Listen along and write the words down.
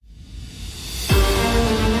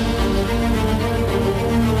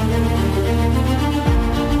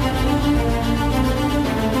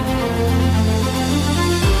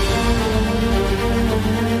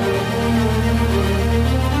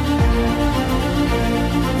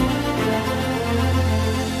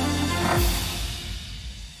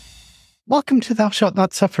Welcome to Thou Shalt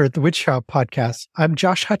Not Suffer, the Witch Trial podcast. I'm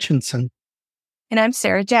Josh Hutchinson. And I'm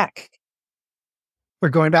Sarah Jack. We're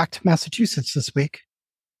going back to Massachusetts this week.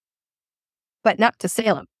 But not to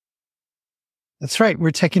Salem. That's right.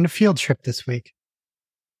 We're taking a field trip this week.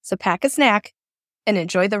 So pack a snack and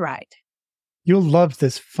enjoy the ride. You'll love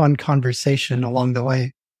this fun conversation along the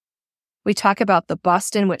way. We talk about the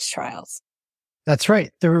Boston witch trials. That's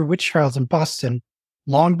right. There were witch trials in Boston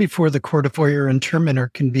long before the Court of Oyer and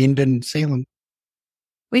Terminer convened in Salem.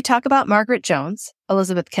 We talk about Margaret Jones,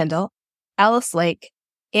 Elizabeth Kendall, Alice Lake,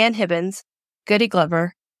 Ann Hibbins, Goody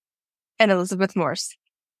Glover, and Elizabeth Morse.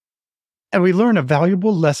 And we learn a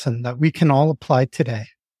valuable lesson that we can all apply today.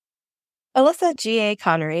 Alyssa G.A.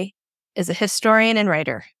 Conary is a historian and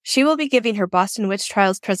writer. She will be giving her Boston Witch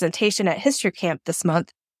Trials presentation at History Camp this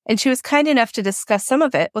month, and she was kind enough to discuss some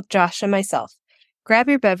of it with Josh and myself. Grab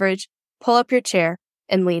your beverage, pull up your chair,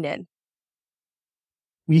 and lean in.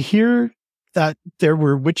 We hear that there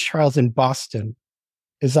were witch trials in Boston.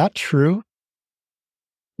 Is that true?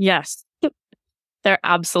 Yes, there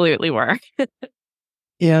absolutely were.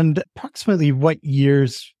 And approximately what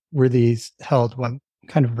years were these held? What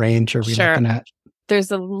kind of range are we looking at?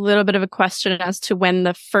 There's a little bit of a question as to when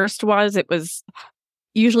the first was. It was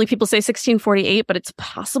usually people say 1648, but it's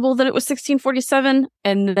possible that it was 1647.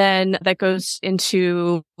 And then that goes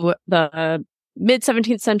into the mid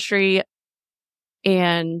 17th century.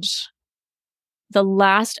 And the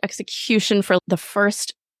last execution for the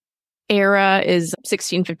first era is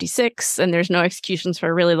 1656. And there's no executions for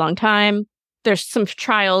a really long time. There's some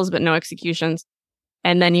trials, but no executions.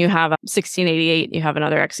 And then you have 1688, you have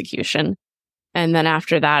another execution. And then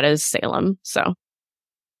after that is Salem. So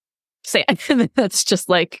that's just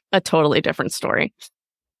like a totally different story.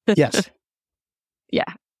 Yes.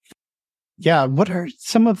 Yeah. Yeah. What are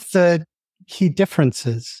some of the key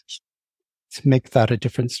differences to make that a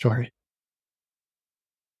different story?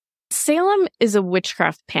 Salem is a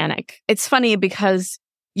witchcraft panic. It's funny because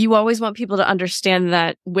you always want people to understand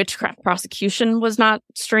that witchcraft prosecution was not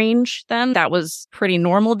strange then. That was pretty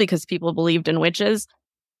normal because people believed in witches.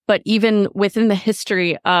 But even within the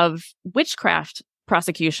history of witchcraft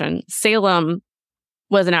prosecution, Salem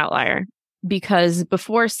was an outlier because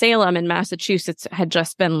before Salem in Massachusetts had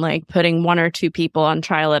just been like putting one or two people on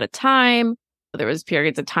trial at a time. There was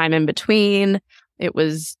periods of time in between. It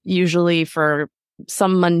was usually for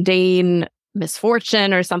some mundane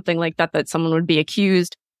misfortune or something like that, that someone would be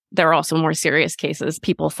accused. There are also more serious cases.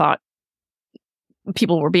 People thought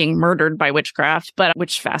people were being murdered by witchcraft,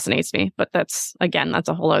 which fascinates me. But that's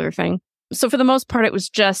a whole other thing. So for the most part, it was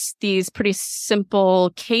just these pretty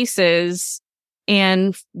simple cases,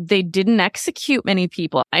 and they didn't execute many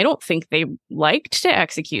people. I don't think they liked to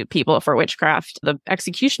execute people for witchcraft. The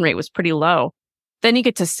execution rate was pretty low. Then you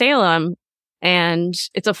get to Salem, and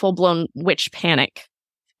it's a full-blown witch panic.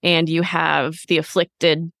 And you have the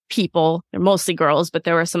afflicted people. They're mostly girls, but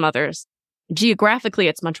there were some others. Geographically,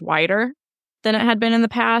 it's much wider than it had been in the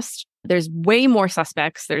past. There's way more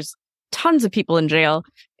suspects. There's tons of people in jail.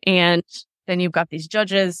 And then you've got these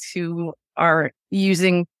judges who are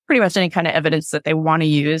using pretty much any kind of evidence that they want to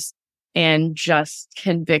use and just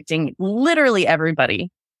convicting literally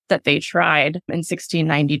everybody that they tried in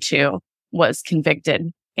 1692 was convicted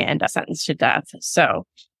and sentenced to death. So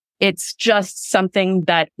it's just something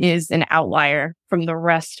that is an outlier from the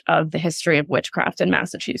rest of the history of witchcraft in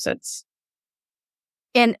Massachusetts.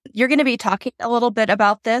 And you're going to be talking a little bit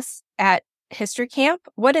about this at History Camp.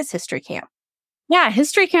 What is History Camp? Yeah,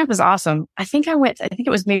 History Camp is awesome. I think it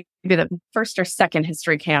was maybe the first or second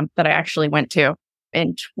History Camp that I actually went to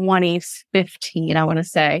in 2015, I want to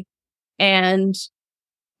say. And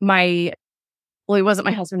he wasn't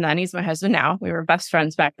my husband then, he's my husband now. We were best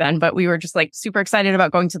friends back then, but we were just like super excited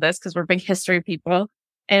about going to this because we're big history people.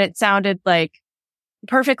 And it sounded like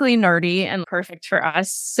perfectly nerdy and perfect for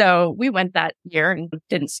us. So we went that year and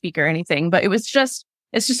didn't speak or anything, but it's just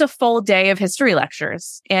a full day of history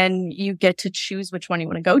lectures and you get to choose which one you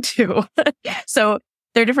want to go to. So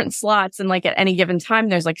there are different slots and like at any given time,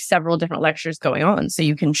 there's like several different lectures going on. So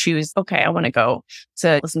you can choose, okay, I want to go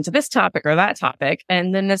to listen to this topic or that topic.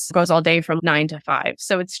 And then this goes all day from 9 to 5.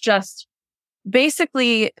 So it's just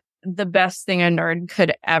basically the best thing a nerd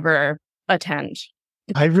could ever attend.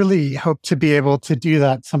 I really hope to be able to do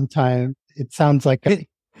that sometime. It sounds like a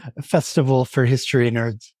festival for history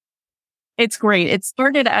nerds. It's great. It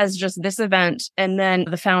started as just this event, and then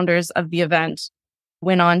the founders of the event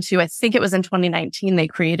went on to, I think it was in 2019, they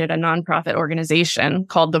created a nonprofit organization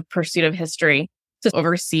called The Pursuit of History to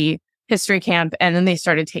oversee History Camp. And then they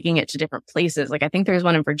started taking it to different places. Like I think there's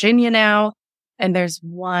one in Virginia now, and there's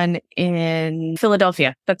one in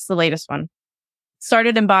Philadelphia. That's the latest one.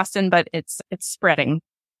 Started in Boston, but it's spreading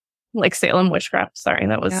like Salem witchcraft. Sorry,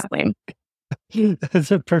 that was lame.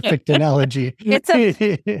 That's a perfect analogy.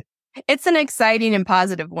 It's an exciting and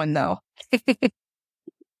positive one, though.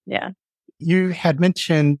 Yeah. You had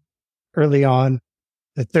mentioned early on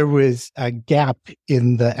that there was a gap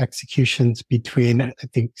in the executions between, I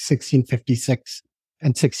think, 1656 and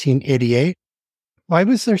 1688. Why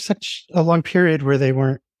was there such a long period where they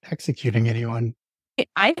weren't executing anyone?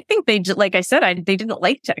 I think like I said, they didn't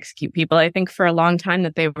like to execute people. I think for a long time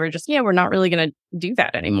that they were just, we're not really going to do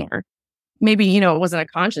that anymore. Maybe, it wasn't a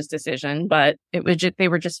conscious decision, but it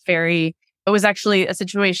was actually a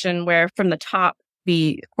situation where from the top,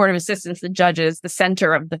 the Court of Assistants, the judges, the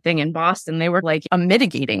center of the thing in Boston, they were like a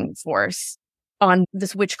mitigating force on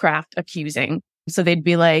this witchcraft accusing. So they'd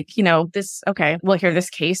be like, we'll hear this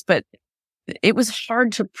case, but it was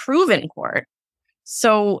hard to prove in court.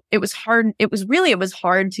 So it was hard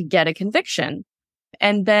to get a conviction.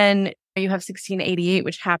 And then you have 1688,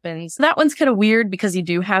 which happens. That one's kind of weird because you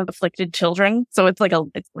do have afflicted children. So it's like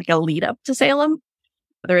a lead up to Salem.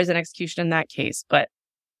 There is an execution in that case. But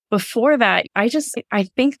before that, I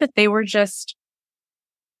think that they were just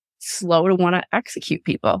slow to want to execute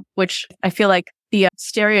people, which I feel like the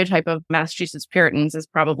stereotype of Massachusetts Puritans is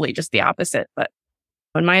probably just the opposite. But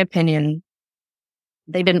in my opinion,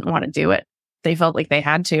 they didn't want to do it. They felt like they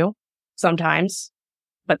had to sometimes,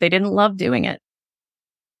 but they didn't love doing it.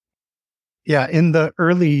 Yeah. In the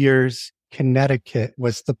early years, Connecticut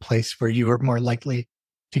was the place where you were more likely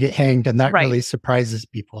to get hanged. And that really surprises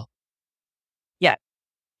people. Yeah.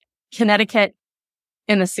 Connecticut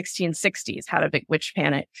in the 1660s had a big witch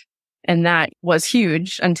panic. And that was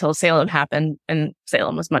huge until Salem happened, and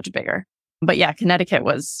Salem was much bigger. But yeah, Connecticut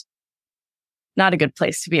was not a good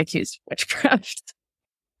place to be accused of witchcraft.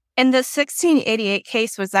 In the 1688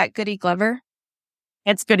 case, was that Goody Glover?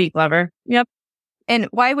 It's Goody Glover. Yep. And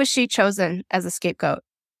why was she chosen as a scapegoat?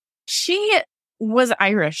 She was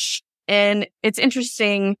Irish. And it's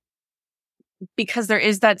interesting because there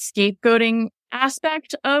is that scapegoating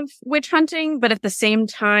aspect of witch hunting. But at the same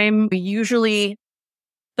time, usually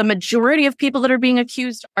the majority of people that are being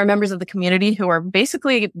accused are members of the community who are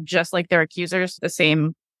basically just like their accusers, the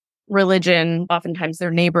same religion, oftentimes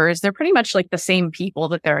their neighbors. They're pretty much like the same people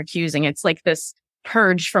that they're accusing. It's like this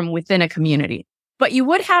purge from within a community. But you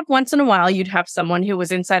would have once in a while, you'd have someone who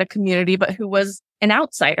was inside a community, but who was an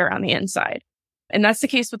outsider on the inside. And that's the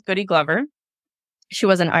case with Goody Glover. She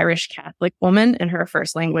was an Irish Catholic woman, and her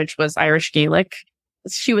first language was Irish Gaelic.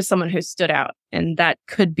 She was someone who stood out, and that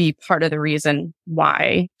could be part of the reason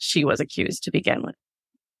why she was accused to begin with.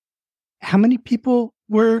 How many people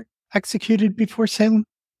were executed before Salem?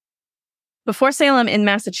 Before Salem in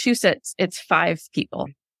Massachusetts, it's 5 people.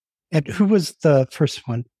 And who was the first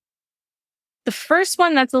one? The first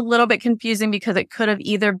one, that's a little bit confusing because it could have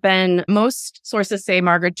either been, most sources say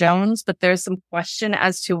Margaret Jones, but there's some question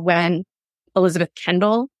as to when Elizabeth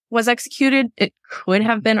Kendall was executed. It could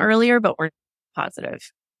have been earlier, but we're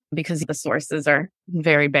positive because the sources are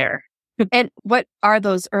very bare. And what are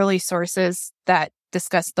those early sources that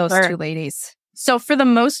discuss those two ladies? So for the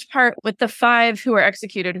most part, with the 5 who are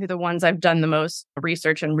executed, who are the ones I've done the most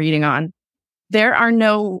research and reading on, there are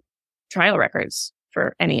no trial records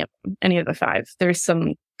for any of them, any of the 5. There's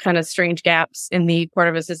some kind of strange gaps in the Court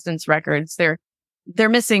of Assistants records. They're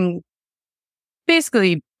missing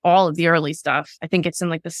basically all of the early stuff. I think it's in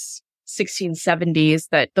like the 1670s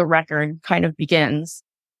that the record kind of begins.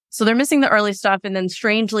 So they're missing the early stuff. And then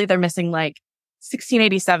strangely, they're missing like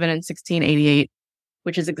 1687 and 1688,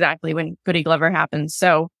 which is exactly when Goody Glover happened.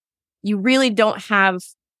 So you really don't have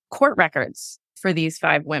court records for these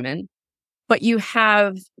 5 women, but you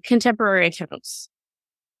have contemporary accounts.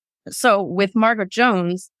 So with Margaret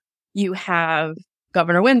Jones, you have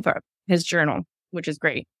Governor Winthrop, his journal, which is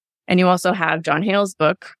great. And you also have John Hale's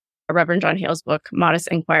book, Reverend John Hale's book, Modest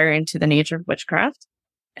Inquiry into the Nature of Witchcraft.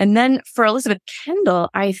 And then for Elizabeth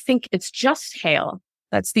Kendall, I think it's just Hale.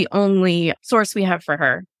 That's the only source we have for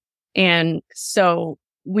her. And so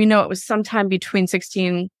we know it was sometime between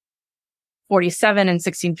 1647 and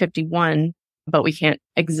 1651, but we can't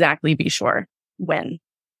exactly be sure when.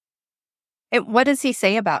 And what does he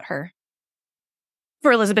say about her?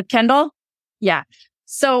 For Elizabeth Kendall? Yeah.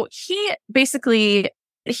 So he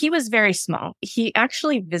was very small. He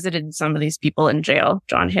actually visited some of these people in jail,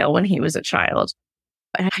 John Hale, when he was a child.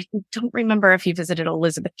 And I don't remember if he visited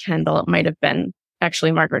Elizabeth Kendall. It might have been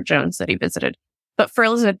actually Margaret Jones that he visited. But for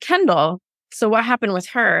Elizabeth Kendall, so what happened with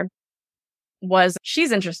her was,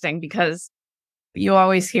 she's interesting because you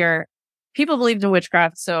always hear people believed in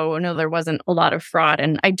witchcraft, so no, there wasn't a lot of fraud.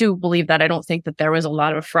 And I do believe that. I don't think that there was a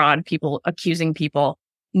lot of fraud, people accusing people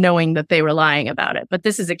knowing that they were lying about it. But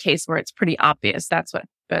this is a case where it's pretty obvious that's what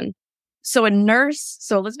happened. So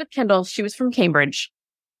Elizabeth Kendall, she was from Cambridge.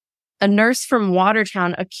 A nurse from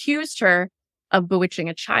Watertown accused her of bewitching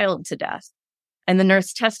a child to death. And the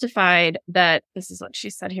nurse testified that, this is what she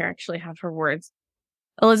said here, I actually have her words.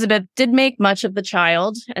 Elizabeth did make much of the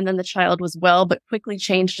child, and then the child was well, but quickly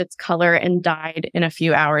changed its color and died in a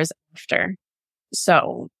few hours after.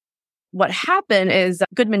 So what happened is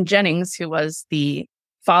Goodman Jennings, who was the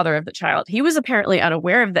father of the child, he was apparently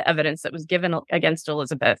unaware of the evidence that was given against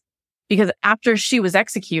Elizabeth, because after she was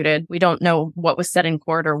executed, we don't know what was said in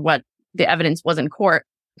court or what the evidence was in court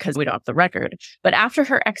because we don't have the record. But after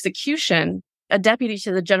her execution, a deputy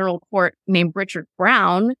to the general court named Richard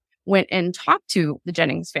Brown went and talked to the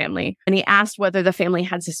Jennings family, and he asked whether the family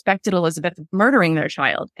had suspected Elizabeth of murdering their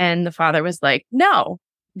child. And the father was like, no,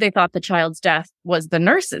 they thought the child's death was the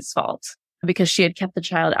nurse's fault because she had kept the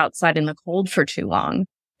child outside in the cold for too long.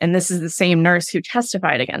 And this is the same nurse who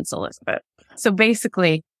testified against Elizabeth. So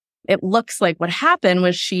basically, it looks like what happened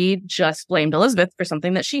was she just blamed Elizabeth for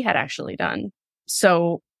something that she had actually done.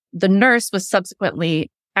 So the nurse was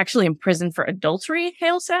subsequently actually imprisoned for adultery,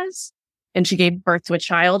 Hale says. And she gave birth to a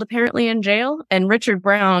child, apparently, in jail. And Richard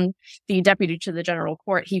Brown, the deputy to the general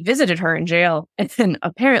court, he visited her in jail and then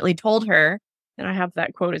apparently told her, and I have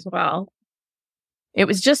that quote as well, it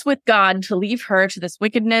was just with God to leave her to this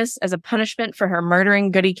wickedness as a punishment for her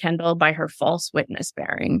murdering Goody Kendall by her false witness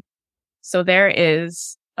bearing. So there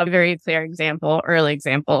is a very clear example, early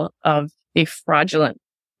example of a fraudulent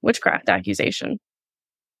witchcraft accusation.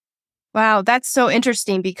 Wow, that's so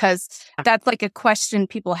interesting because that's like a question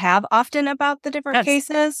people have often about the different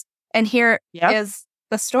cases. And here is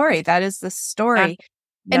the story. That is the story.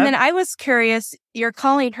 And then I was curious, you're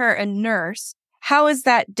calling her a nurse. How is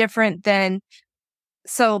that different than,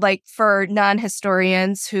 so like for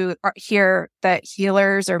non-historians who hear that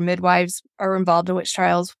healers or midwives are involved in witch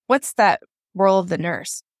trials, what's that role of the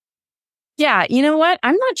nurse? Yeah, you know what?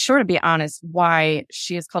 I'm not sure, to be honest, why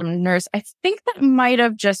she is called a nurse. I think that might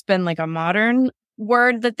have just been like a modern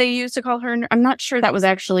word that they used to call her. I'm not sure that was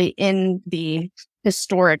actually in the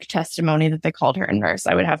historic testimony that they called her a nurse.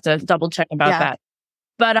 I would have to double check about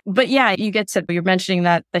that. But yeah, you're mentioning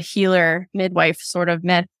that the healer midwife sort of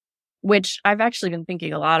myth, which I've actually been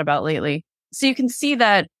thinking a lot about lately. So you can see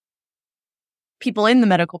that people in the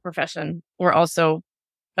medical profession were also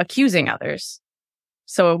accusing others.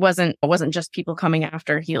 So it wasn't just people coming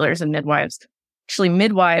after healers and midwives. Actually,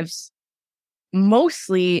 midwives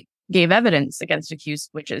mostly gave evidence against accused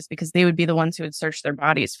witches because they would be the ones who would search their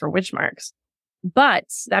bodies for witch marks. But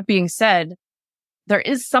that being said, there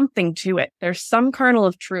is something to it. There's some kernel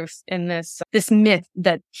of truth in this myth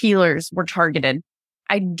that healers were targeted.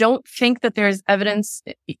 I don't think that there's evidence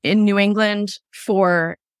in New England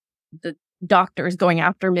for the doctors going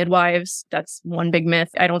after midwives. That's one big myth.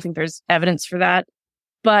 I don't think there's evidence for that.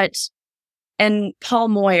 And Paul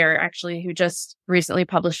Moyer, actually, who just recently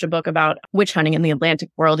published a book about witch hunting in the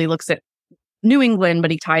Atlantic world, he looks at New England,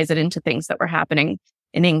 but he ties it into things that were happening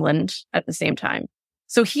in England at the same time.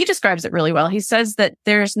 So he describes it really well. He says that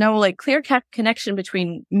there's no like clear connection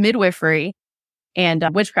between midwifery and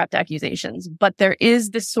witchcraft accusations, but there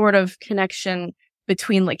is this sort of connection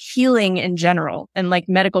between like healing in general and like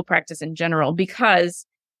medical practice in general, because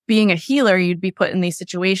being a healer, you'd be put in these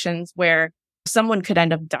situations where someone could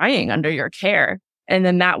end up dying under your care. And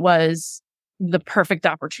then that was the perfect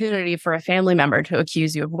opportunity for a family member to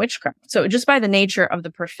accuse you of witchcraft. So just by the nature of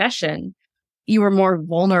the profession, you were more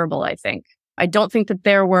vulnerable, I think. I don't think that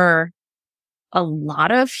there were a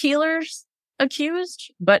lot of healers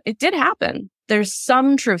accused, but it did happen. There's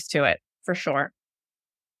some truth to it, for sure.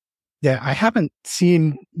 Yeah, I haven't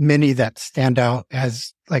seen many that stand out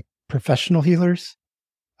as like professional healers.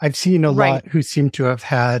 I've seen a lot who seem to have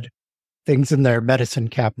had things in their medicine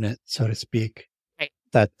cabinet, so to speak,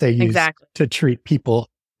 that they use to treat people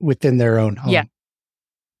within their own home. Yeah,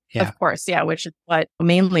 of course. Yeah, which is what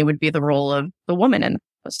mainly would be the role of the woman in the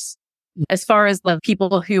house. As far as the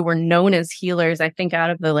people who were known as healers, I think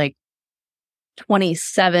out of the like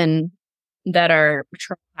 27 that are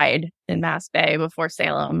tried in Mass Bay before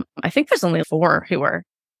Salem, I think there's only 4 who are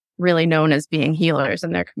really known as being healers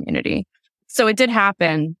in their community. So it did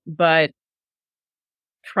happen, but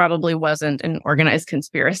probably wasn't an organized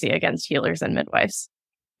conspiracy against healers and midwives.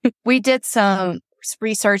 We did some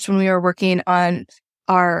research when we were working on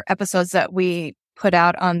our episodes that we put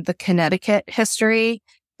out on the Connecticut history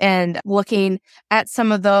and looking at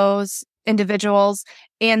some of those individuals.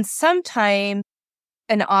 And sometime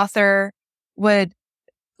an author would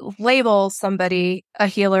label somebody a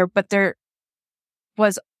healer, but there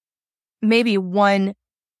was maybe one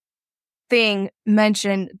thing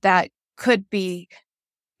mentioned that could be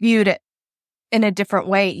viewed in a different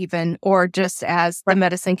way even, or just as the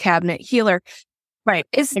medicine cabinet healer. Right.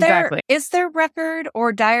 Is Exactly. there record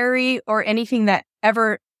or diary or anything that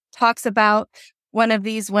ever talks about one of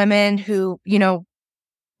these women who,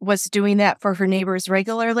 was doing that for her neighbors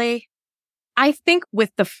regularly? I think with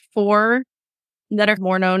the 4 that are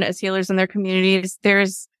more known as healers in their communities,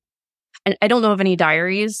 I don't know of any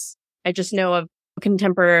diaries. I just know of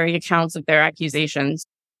contemporary accounts of their accusations.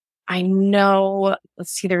 I know,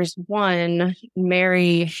 let's see, there's one,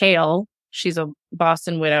 Mary Hale. She's a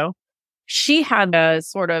Boston widow. She had a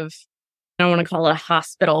sort of, I don't want to call it a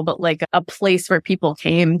hospital, but like a place where people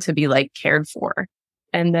came to be like cared for.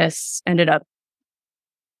 And this ended up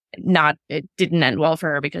it didn't end well for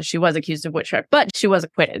her because she was accused of witchcraft, but she was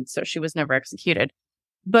acquitted. So she was never executed.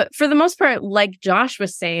 But for the most part, like Josh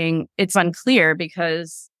was saying, it's unclear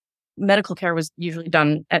because medical care was usually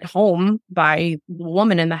done at home by the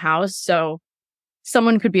woman in the house. So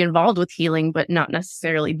someone could be involved with healing, but not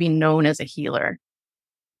necessarily be known as a healer.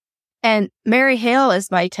 And Mary Hale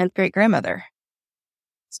is my 10th great grandmother.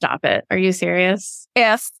 Stop it. Are you serious?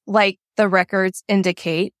 If, like, the records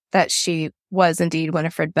indicate that she was indeed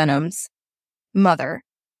Winifred Benham's mother.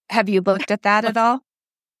 Have you looked at that at all?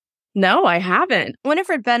 No, I haven't.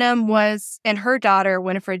 Winifred Benham and her daughter,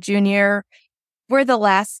 Winifred Jr., were the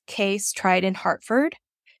last case tried in Hartford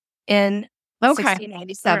in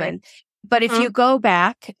 1697. Right. But if you go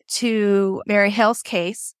back to Mary Hale's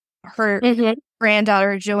case, her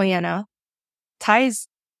granddaughter, Joanna, ties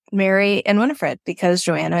Mary and Winifred because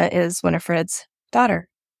Joanna is Winifred's daughter.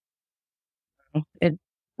 It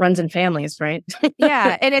runs in families, right?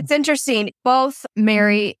 Yeah. And it's interesting. Both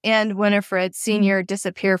Mary and Winifred Sr.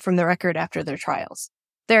 disappear from the record after their trials.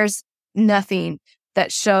 There's nothing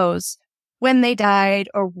that shows when they died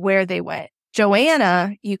or where they went.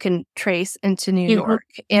 Joanna, you can trace into New York,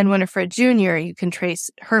 and Winifred Jr., you can trace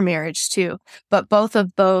her marriage too. But both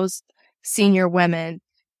of those senior women,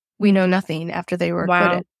 we know nothing after they were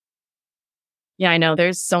acquitted. Yeah, I know.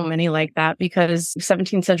 There's so many like that because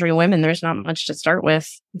 17th century women, there's not much to start with.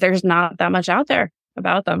 There's not that much out there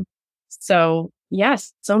about them. So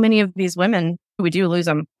yes, so many of these women, we do lose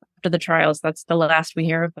them after the trials. That's the last we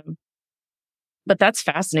hear of them. But that's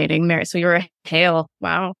fascinating, Mary. So you're a Hale.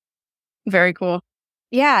 Wow. Very cool.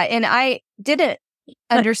 Yeah. And I didn't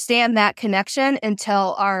understand that connection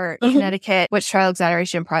until our Connecticut Witch Trial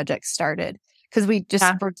Exoneration Project started. Because we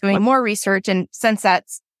just were doing more research. And since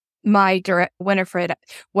that's Winifred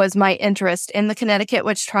was my interest in the Connecticut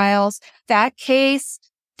witch trials, that case,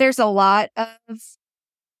 there's a lot of,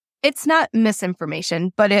 it's not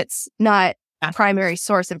misinformation, but it's not primary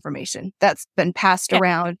source information that's been passed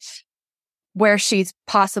around where she's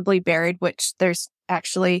possibly buried, which there's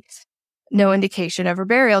actually no indication of her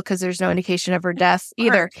burial because there's no indication of her death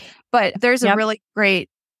either. But there's a really great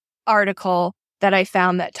article that I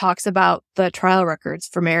found that talks about the trial records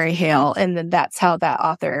for Mary Hale. And then that's how that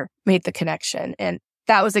author made the connection. And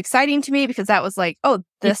that was exciting to me because that was like, oh,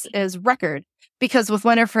 this is record. Because with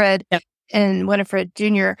Winifred and Winifred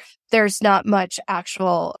Jr., there's not much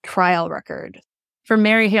actual trial record. For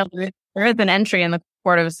Mary Hale, there is an entry in the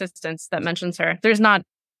Court of Assistance that mentions her. There's not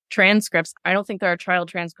transcripts. I don't think there are trial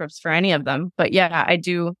transcripts for any of them. But yeah, I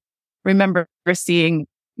do remember seeing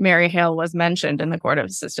Mary Hale was mentioned in the Court of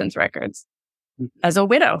Assistance records as a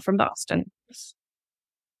widow from Boston.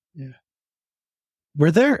 Yeah. Were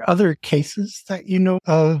there other cases that you know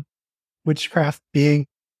of witchcraft being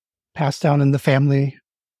passed down in the family?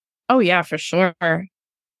 Oh, yeah, for sure.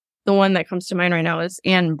 The one that comes to mind right now is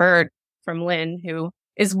Anne Bird from Lynn, who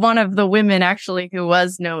is one of the women actually who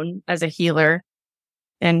was known as a healer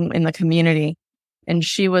in the community. And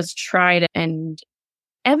she was tried and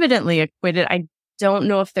evidently acquitted. I don't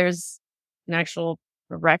know if there's an actual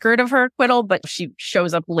record of her acquittal, but she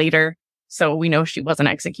shows up later. So we know she wasn't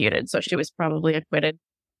executed. So she was probably acquitted.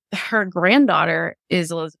 Her granddaughter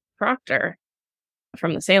is Elizabeth Proctor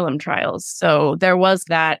from the Salem trials. So there was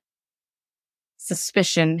that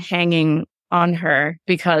suspicion hanging on her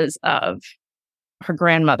because of her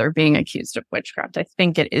grandmother being accused of witchcraft. I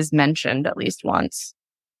think it is mentioned at least once.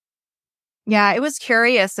 Yeah, I was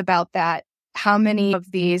curious about that. How many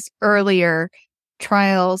of these earlier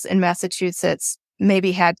trials in Massachusetts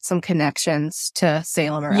maybe had some connections to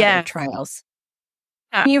Salem or other trials?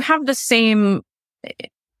 You have it's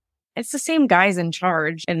the same guys in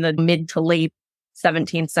charge in the mid to late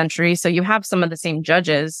 17th century. So you have some of the same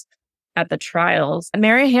judges at the trials.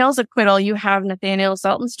 Mary Hale's acquittal, you have Nathaniel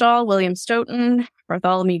Saltonstall, William Stoughton,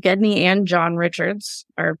 Bartholomew Gedney, and John Richards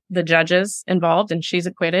are the judges involved, and she's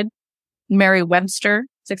acquitted. Mary Webster,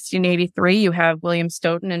 1683. You have William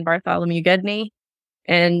Stoughton and Bartholomew Gedney,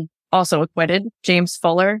 and also acquitted. James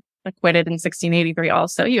Fuller, acquitted in 1683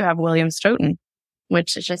 also. You have William Stoughton,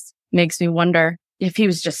 which just makes me wonder if he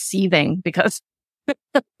was just seething because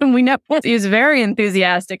we know he was very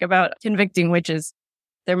enthusiastic about convicting witches.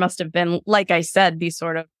 There must have been, like I said, these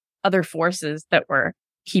sort of other forces that were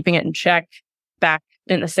keeping it in check back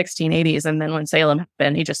in the 1680s. And then when Salem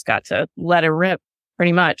happened, he just got to let it rip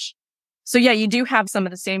pretty much. So yeah, you do have some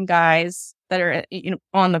of the same guys that are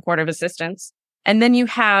on the Court of Assistants. And then you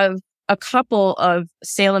have a couple of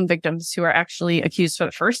Salem victims who are actually accused for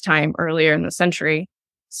the first time earlier in the century.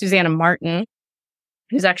 Susanna Martin,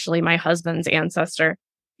 who's actually my husband's ancestor.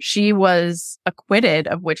 She was acquitted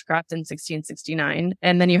of witchcraft in 1669.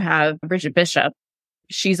 And then you have Bridget Bishop.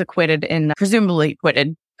 She's acquitted presumably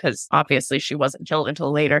acquitted, because obviously she wasn't killed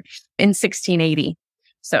until later, in 1680.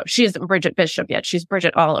 So she isn't Bridget Bishop yet. She's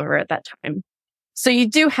Bridget Oliver at that time. So you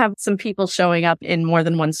do have some people showing up in more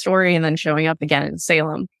than one story and then showing up again in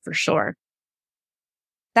Salem for sure.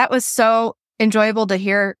 That was so enjoyable to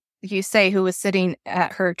hear you say who was sitting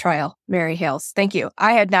at her trial, Mary Hales. Thank you.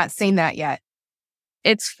 I had not seen that yet.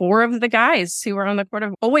 It's 4 of the guys who were on the court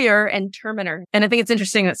of Oyer and Terminer. And I think it's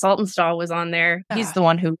interesting that Saltonstall was on there. He's the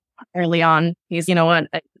one who early on, he's, you know what,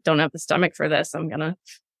 I don't have the stomach for this. I'm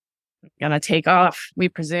gonna take off, we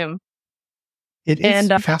presume. It is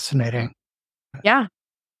fascinating. Yeah.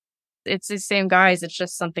 It's the same guys. It's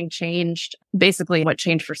just something changed. Basically, what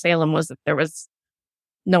changed for Salem was that there was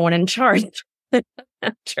no one in charge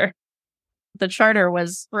after the charter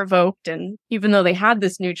was revoked. And even though they had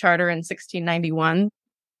this new charter in 1691,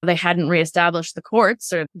 they hadn't reestablished the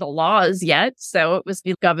courts or the laws yet. So it was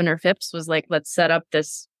Governor Phipps was like, let's set up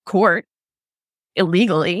this court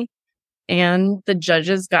illegally. And the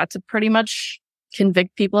judges got to pretty much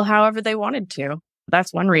convict people however they wanted to.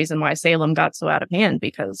 That's one reason why Salem got so out of hand,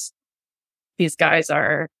 because these guys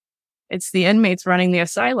it's the inmates running the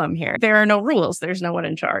asylum here. There are no rules. There's no one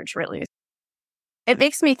in charge, really. It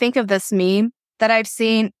makes me think of this meme that I've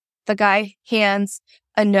seen. The guy hands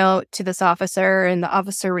a note to this officer and the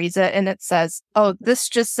officer reads it and it says, oh, this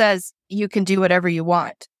just says you can do whatever you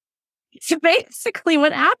want. It's basically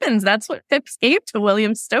what happens. That's what Phipps gave to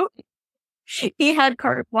William Stoughton. He had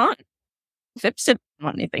carte blanche. Phipps didn't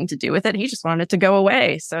want anything to do with it. He just wanted it to go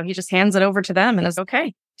away. So he just hands it over to them and is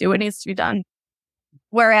okay, do what needs to be done.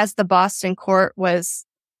 Whereas the Boston court was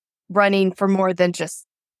running for more than just.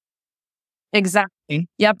 Exactly.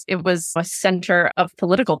 Yep. It was a center of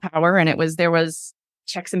political power, and there was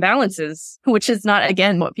checks and balances, which is not,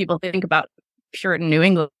 again, what people think about Puritan New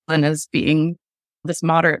England as being this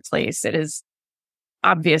moderate place. It is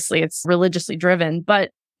obviously it's religiously driven,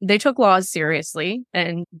 but they took laws seriously,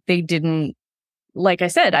 and they didn't, like I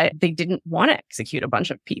said, they didn't want to execute a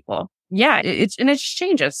bunch of people. Yeah, it just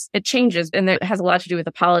changes. It changes, and it has a lot to do with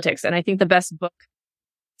the politics. And I think the best book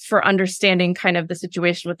for understanding kind of the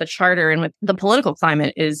situation with the charter and with the political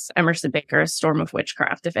climate is Emerson Baker's Storm of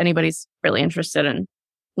Witchcraft. If anybody's really interested in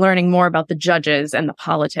learning more about the judges and the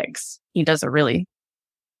politics, he does a really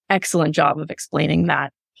excellent job of explaining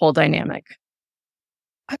that whole dynamic.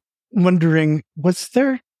 I'm wondering, was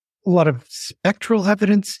there a lot of spectral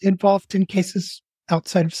evidence involved in cases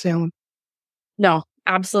outside of Salem? No,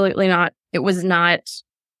 absolutely not. It was not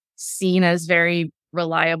seen as very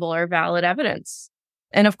reliable or valid evidence.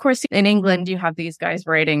 And of course, in England, you have these guys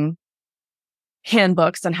writing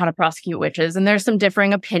handbooks on how to prosecute witches. And there's some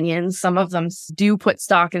differing opinions. Some of them do put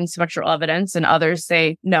stock in spectral evidence, and others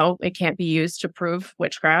say, no, it can't be used to prove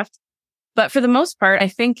witchcraft. But for the most part, I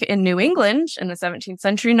think in New England in the 17th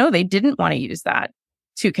century, no, they didn't want to use that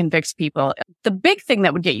to convict people. The big thing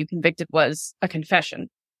that would get you convicted was a confession.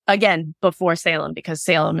 Again, before Salem, because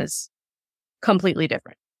Salem is completely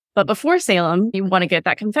different. But before Salem, you want to get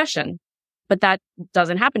that confession. But that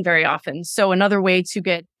doesn't happen very often. So another way to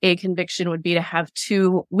get a conviction would be to have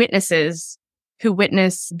 2 witnesses who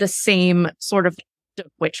witness the same sort of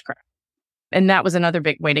witchcraft. And that was another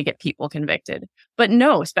big way to get people convicted. But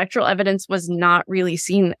no, spectral evidence was not really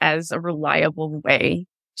seen as a reliable way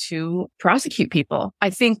to prosecute people. I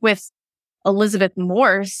think with Elizabeth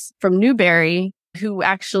Morse from Newbury, who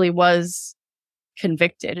actually was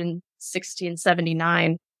convicted in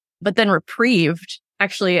 1679, but then reprieved.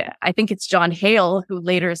 Actually, I think it's John Hale who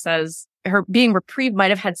later says her being reprieved might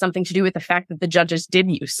have had something to do with the fact that the judges did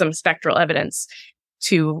use some spectral evidence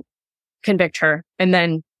to convict her, and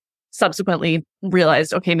then subsequently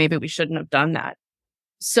realized, okay, maybe we shouldn't have done that.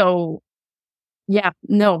 So yeah,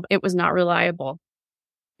 no, it was not reliable.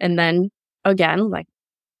 And then again, like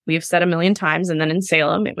we've said a million times, and then in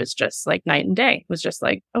Salem, it was just like night and day. It was just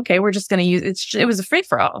like, okay, we're just going to use it. It was a free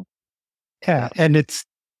for all. Yeah. And it's,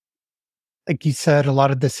 like you said, a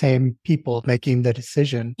lot of the same people making the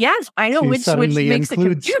decision. Yes, I know, to which suddenly makes it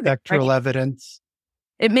include confusing, spectral right? evidence.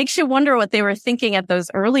 It makes you wonder what they were thinking at those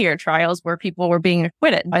earlier trials where people were being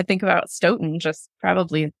acquitted. I think about Stoughton just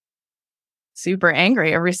probably super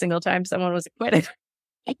angry every single time someone was acquitted.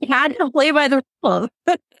 He had to play by the rules.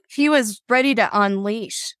 He was ready to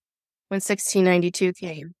unleash when 1692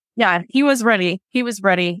 came. Yeah, he was ready. He was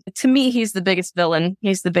ready. To me, he's the biggest villain.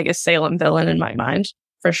 He's the biggest Salem villain in my mind,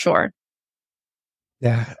 for sure.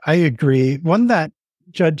 Yeah, I agree. One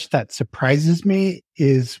judge that surprises me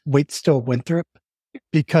is Waitstill Winthrop,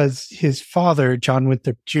 because his father, John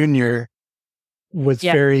Winthrop Jr., was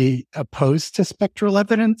very opposed to spectral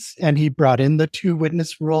evidence, and he brought in the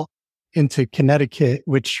 2-witness rule into Connecticut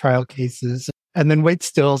witch trial cases. And then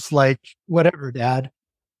Waitstill's like, whatever, Dad.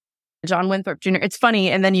 John Winthrop Jr. It's funny.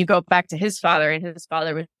 And then you go back to his father, and his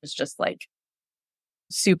father was just like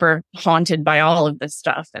super haunted by all of this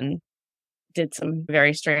stuff and did some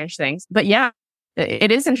very strange things. But yeah,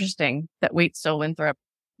 it is interesting that Waitstill Winthrop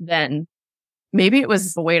then, maybe it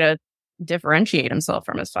was a way to differentiate himself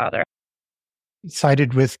from his father. He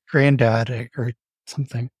sided with Granddad or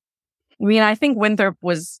something. I mean, I think Winthrop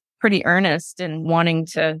was pretty earnest in wanting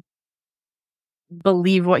to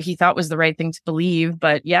believe what he thought was the right thing to believe.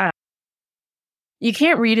 But yeah, you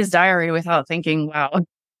can't read his diary without thinking, wow,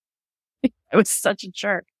 I was such a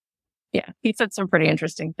jerk. Yeah, he said some pretty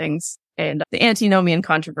interesting things. And the antinomian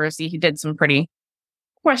controversy, he did some pretty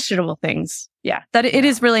questionable things. Yeah, it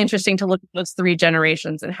is really interesting to look at those 3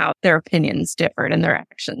 generations and how their opinions differed and their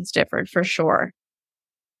actions differed, for sure.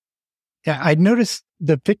 Yeah, I noticed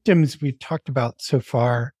the victims we've talked about so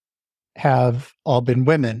far have all been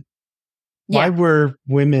women. Why were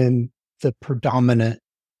women the predominant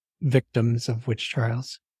victims of witch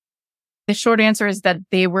trials? The short answer is that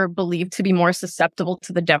they were believed to be more susceptible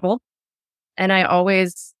to the devil. And I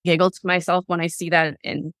always giggle to myself when I see that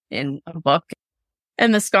in a book.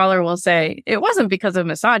 And the scholar will say, it wasn't because of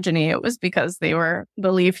misogyny. It was because they were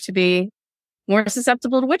believed to be more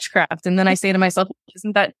susceptible to witchcraft. And then I say to myself,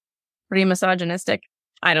 isn't that pretty misogynistic?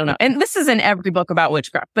 I don't know. And this is in every book about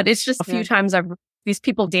witchcraft, but it's just a few times these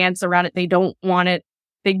people dance around it. They don't want it.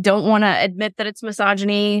 They don't want to admit that it's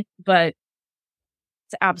misogyny, but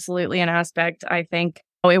it's absolutely an aspect, I think.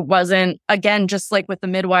 It wasn't, again, just like with the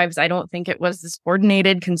midwives, I don't think it was this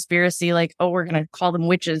coordinated conspiracy like, oh, we're going to call them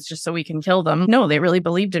witches just so we can kill them. No, they really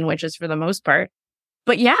believed in witches for the most part.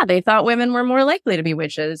 But yeah, they thought women were more likely to be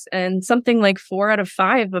witches. And something like 4 out of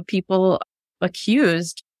 5 of people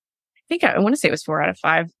accused, I want to say it was 4 out of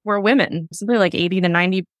 5, were women. Something like 80 to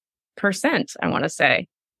 90%, I want to say.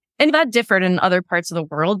 And that differed in other parts of the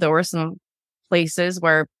world. There were some places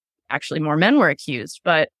where actually more men were accused.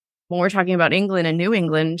 But when we're talking about England and New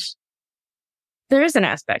England, there is an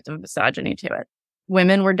aspect of misogyny to it.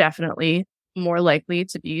 Women were definitely more likely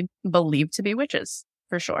to be believed to be witches,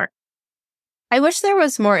 for sure. I wish there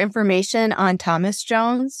was more information on Thomas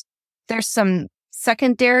Jones. There's some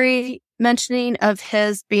secondary mentioning of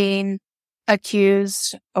his being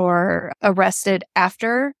accused or arrested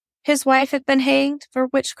after his wife had been hanged for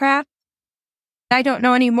witchcraft. I don't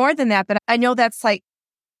know any more than that, but I know that's like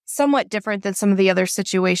somewhat different than some of the other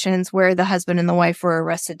situations where the husband and the wife were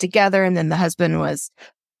arrested together and then the husband was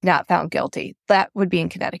not found guilty. That would be in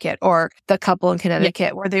Connecticut, or the couple in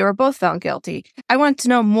Connecticut where they were both found guilty. I want to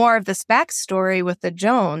know more of this backstory with the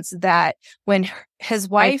Jones, that when his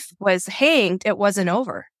wife was hanged, it wasn't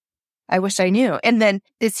over. I wish I knew. And then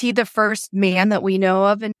is he the first man that we know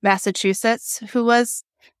of in Massachusetts who was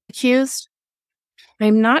accused?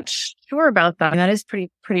 I'm not sure about that. That is pretty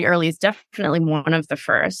early. He's definitely one of the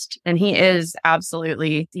first. And he is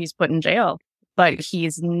absolutely, he's put in jail, but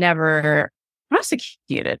he's never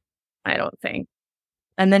prosecuted, I don't think.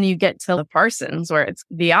 And then you get to the Parsons where it's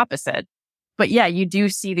the opposite. But yeah, you do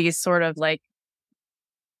see these sort of like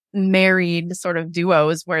married sort of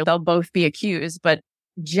duos where they'll both be accused. But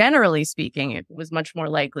generally speaking, it was much more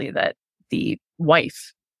likely that the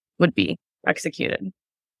wife would be executed,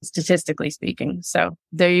 statistically speaking. So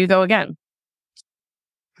there you go again.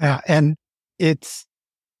 Yeah, and it's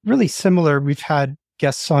really similar. We've had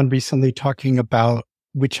guests on recently talking about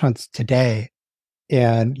witch hunts today,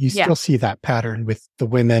 and you still see that pattern with the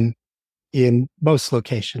women in most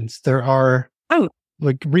locations. There are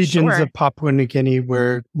like regions of Papua New Guinea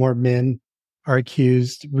where more men are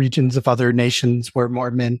accused, regions of other nations where more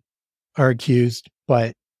men are accused,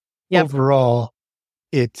 but overall,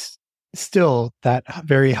 it's still that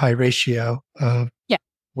very high ratio of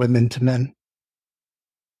women to men.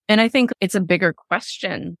 And I think it's a bigger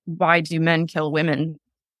question. Why do men kill women?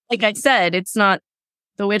 Like I said, it's not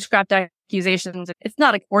the witchcraft accusations. It's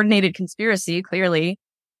not a coordinated conspiracy, clearly,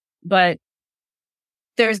 but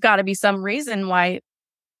there's got to be some reason why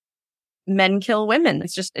men kill women.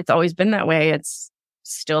 It's always been that way. It's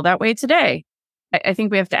still that way today. I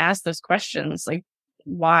think we have to ask those questions, like,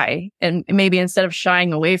 why? And maybe instead of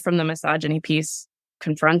shying away from the misogyny piece,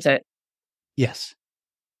 confront it. Yes.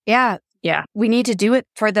 Yeah. Yeah. We need to do it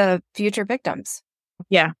for the future victims.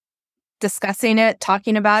 Yeah. Discussing it,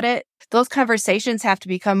 talking about it. Those conversations have to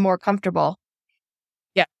become more comfortable.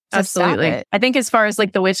 Yeah, absolutely. I think as far as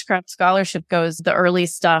like the witchcraft scholarship goes, the early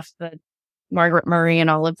stuff, the Margaret Murray and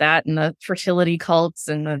all of that, and the fertility cults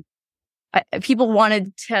and people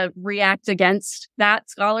wanted to react against that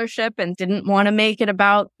scholarship and didn't want to make it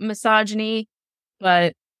about misogyny,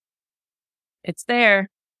 but it's there.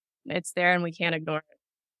 It's there and we can't ignore it.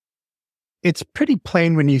 It's pretty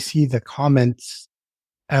plain when you see the comments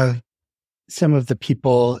of some of the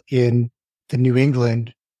people in the New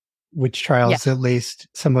England witch trials, at least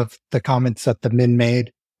some of the comments that the men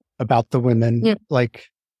made about the women, like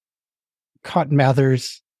Cotton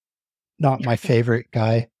Mather's not my favorite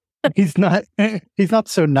guy. He's not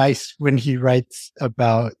so nice when he writes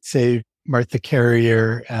about, say, Martha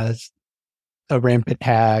Carrier as a rampant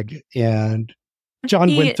hag, and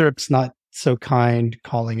John Winthrop's not so kind,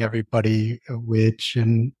 calling everybody a witch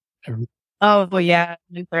and oh, well, yeah.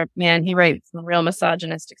 Winthrop, man, he writes some real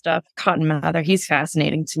misogynistic stuff. Cotton Mather, he's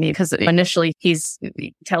fascinating to me because initially he's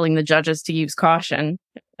telling the judges to use caution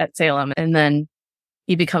at Salem, and then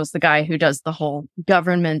he becomes the guy who does the whole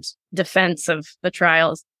government defense of the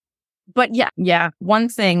trials. But yeah. One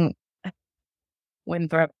thing,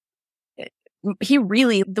 Winthrop,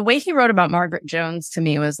 the way he wrote about Margaret Jones to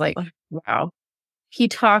me was like, wow. He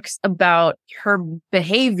talks about her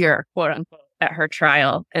behavior, quote unquote, at her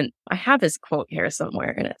trial. And I have his quote here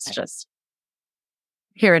somewhere, and it's just,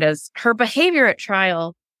 here it is. Her behavior at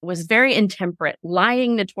trial was very intemperate,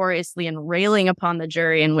 lying notoriously and railing upon the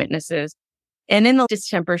jury and witnesses. And in the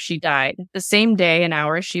distemper, she died. The same day and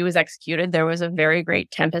hour she was executed, there was a very great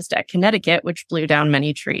tempest at Connecticut, which blew down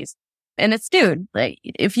many trees. And it's, dude, like,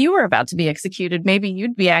 if you were about to be executed, maybe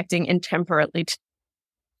you'd be acting intemperately.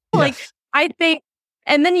 Like, I think,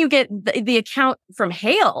 and then you get the account from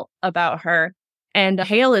Hale about her. And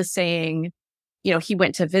Hale is saying, he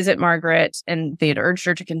went to visit Margaret and they had urged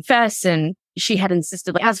her to confess. And she had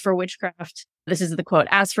insisted, like, as for witchcraft, this is the quote,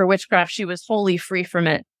 as for witchcraft, she was wholly free from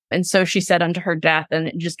it. And so she said unto her death, and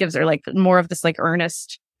it just gives her like more of this like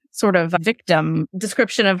earnest sort of victim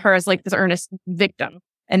description of her as like this earnest victim.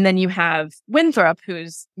 And then you have Winthrop,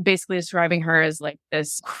 who's basically describing her as like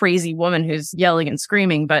this crazy woman who's yelling and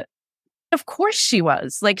screaming. But of course she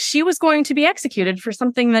was. Like, she was going to be executed for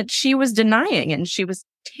something that she was denying, and she was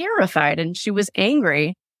terrified and she was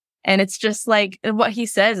angry. And it's just like what he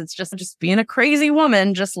says, it's just being a crazy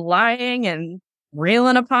woman, just lying and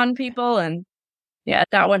railing upon people. And yeah,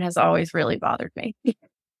 that one has always really bothered me.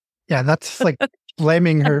 Yeah, that's like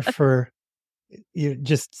blaming her for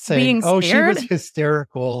just saying, oh, she was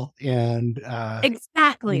hysterical. And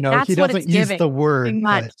exactly. That's he doesn't use the word.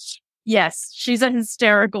 But... Yes, she's a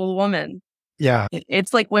hysterical woman. Yeah.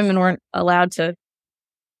 It's like women weren't allowed to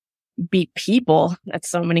beat people at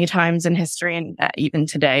so many times in history and even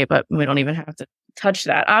today, but we don't even have to touch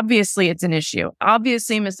that. Obviously, it's an issue.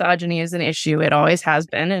 Obviously, misogyny is an issue. It always has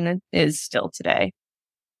been, and it is still today.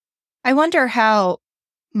 I wonder how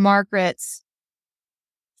Margaret's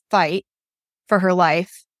fight for her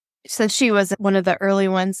life, since she was one of the early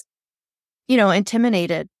ones,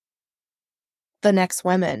 intimidated the next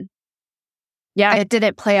women. Yeah. It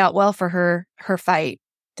didn't play out well for her fight,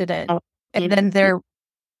 did it? Oh, and then they're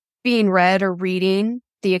being read or reading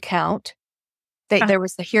the account. There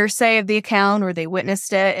was the hearsay of the account, or they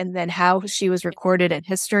witnessed it, and then how she was recorded in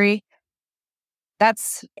history.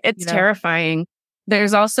 It's terrifying.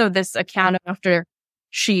 There's also this account after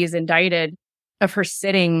she is indicted of her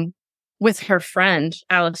sitting with her friend,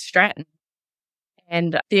 Alice Stratton.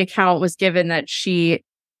 And the account was given that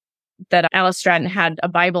Alice Stratton had a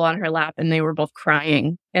Bible on her lap and they were both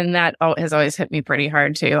crying. And that has always hit me pretty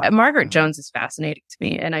hard too. Margaret Jones is fascinating to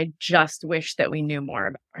me, and I just wish that we knew more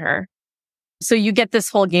about her. So you get this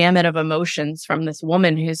whole gamut of emotions from this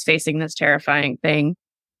woman who's facing this terrifying thing.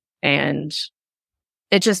 And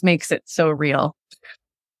it just makes it so real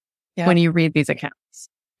when you read these accounts.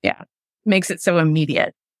 Yeah. Makes it so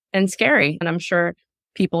immediate and scary. And I'm sure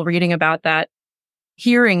people reading about that,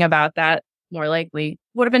 hearing about that, more likely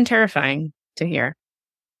would have been terrifying to hear.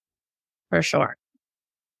 For sure.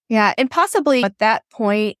 Yeah. And possibly at that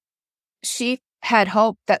point, she had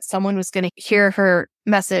hope that someone was going to hear her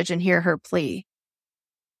message and hear her plea.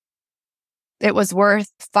 It was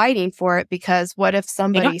worth fighting for it, because what if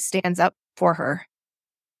somebody stands up for her.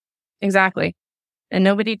 Exactly. And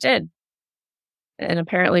nobody did. And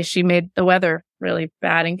apparently she made the weather really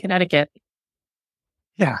bad in Connecticut.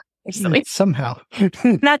 Yeah. Recently. Somehow.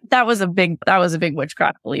 That was a big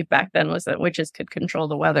witchcraft belief back then, was that witches could control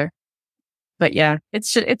the weather. But yeah,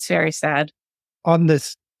 it's very sad. On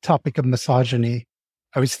this topic of misogyny,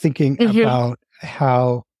 I was thinking about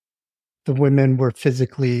how the women were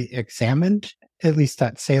physically examined, at least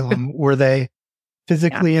at Salem. Were they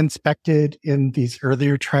physically inspected in these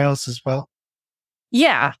earlier trials as well?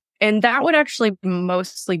 Yeah. And that would actually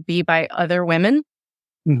mostly be by other women.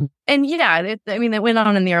 Mm-hmm. And they went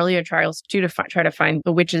on in the earlier trials too to try to find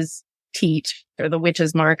the witch's teat or the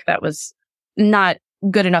witch's mark. That was not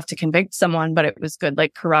good enough to convict someone, but it was good,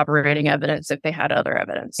 like corroborating evidence if they had other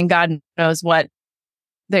evidence. And God knows what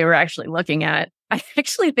they were actually looking at. I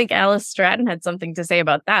actually think Alice Stratton had something to say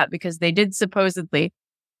about that, because they did supposedly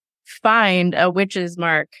find a witch's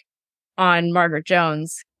mark on Margaret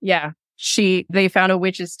Jones. Yeah. They found a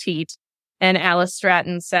witch's teat, and Alice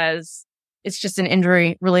Stratton says it's just an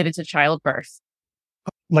injury related to childbirth.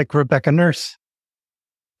 Like Rebecca Nurse.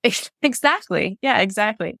 Exactly. Yeah,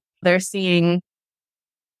 exactly. They're seeing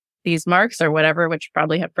these marks or whatever, which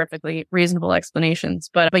probably have perfectly reasonable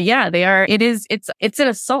explanations. But yeah, they are. It's an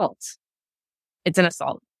assault. It's an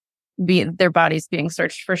assault. Their bodies being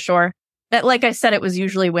searched for sure. That, like I said, it was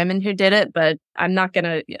usually women who did it, but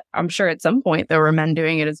I'm sure at some point there were men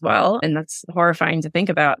doing it as well. And that's horrifying to think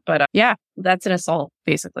about. But yeah, that's an assault,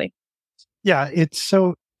 basically. Yeah, it's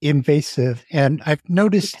so invasive. And I've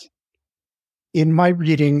noticed in my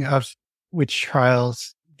reading of witch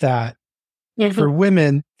trials that for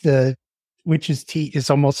women, the witch's teat is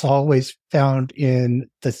almost always found in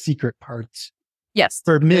the secret parts. Yes.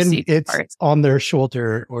 For men, it's on their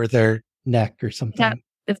shoulder or their neck or something. Yeah,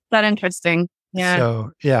 it's that interesting. Yeah.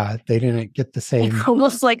 So, yeah, they didn't get the same. It's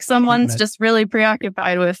almost like someone's just really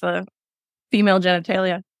preoccupied with female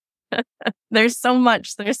genitalia. There's so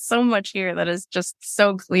much here that is just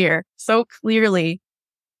so clear, so clearly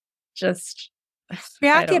just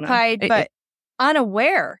preoccupied, but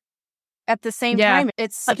unaware at the same time.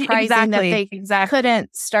 It's surprising that they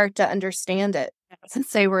couldn't start to understand it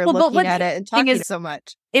since they were looking at it and talking so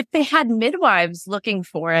much. If they had midwives looking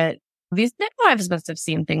for it, these midwives must have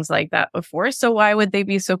seen things like that before. So why would they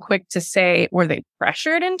be so quick to say, were they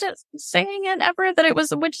pressured into saying it ever that it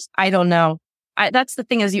was a witch? I don't know. That's the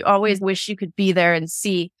thing, is you always wish you could be there and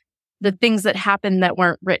see the things that happened that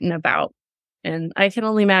weren't written about. And I can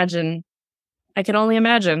only imagine.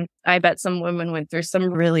 I bet some women went through some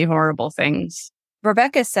really horrible things.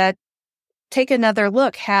 Rebecca said, take another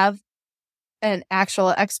look, have an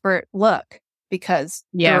actual expert look, because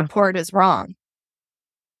the report is wrong.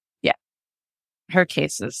 Yeah. Her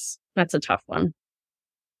that's a tough one.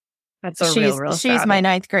 That's a real she's my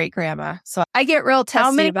ninth great grandma. So I get real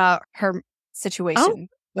testy about her situation.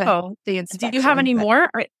 The inspection. Do you have any more?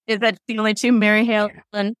 Or is that the only two? Mary Hale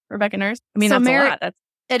and Rebecca Nurse? I mean, that's a lot.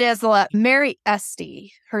 It is a lot. Mary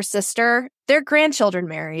Esty, her sister, their grandchildren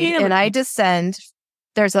married, and I descend.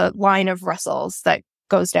 There's a line of Russells that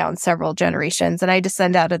goes down several generations, and I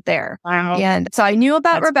descend out of there. Wow. And so I knew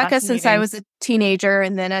about Rebecca since I was a teenager,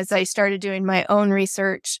 and then as I started doing my own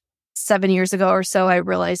research 7 years ago or so, I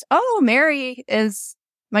realized, Mary is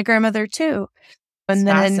my grandmother too. And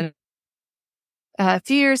then a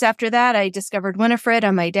few years after that, I discovered Winifred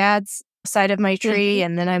on my dad's side of my tree.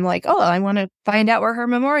 And then I'm like, I want to find out where her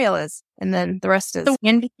memorial is. And then the rest is. So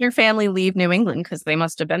when did your family leave New England? Because they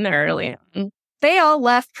must have been there early on. They all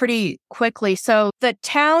left pretty quickly. So the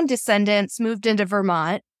town descendants moved into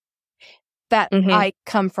Vermont that I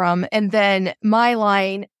come from. And then my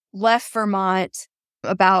line left Vermont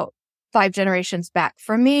about 5 generations back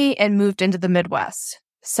from me and moved into the Midwest.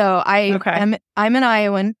 So I'm an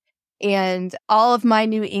Iowan. And all of my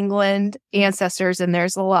New England ancestors, and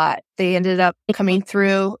there's a lot, they ended up coming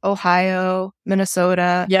through Ohio,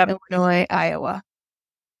 Minnesota, Illinois, Iowa.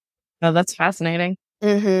 Oh, that's fascinating.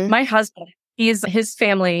 Mm-hmm. My husband, his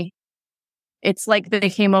family, it's like they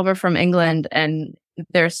came over from England and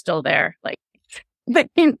they're still there. Like, they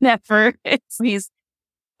never,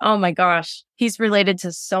 oh my gosh, he's related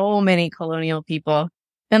to so many colonial people.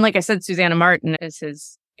 And like I said, Susanna Martin is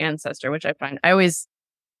his ancestor, which I always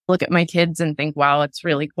look at my kids and think, wow, it's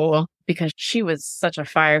really cool, because she was such a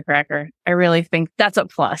firecracker. I really think that's a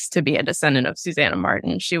plus to be a descendant of Susanna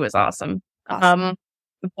Martin. She was awesome.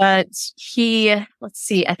 But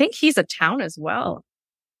I think he's a town as well.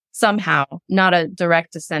 Somehow, not a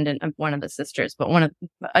direct descendant of one of the sisters, but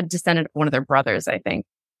a descendant of one of their brothers, I think.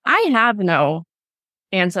 I have no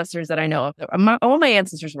ancestors that I know of. All my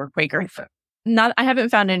ancestors were Quaker. I haven't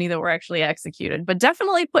found any that were actually executed, but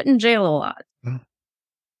definitely put in jail a lot.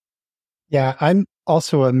 Yeah, I'm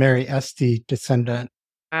also a Mary Esty descendant.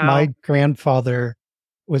 Wow. My grandfather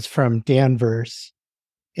was from Danvers,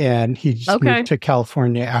 and he just moved to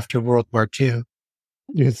California after World War II.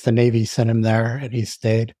 Because the Navy sent him there, and he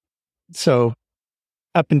stayed. So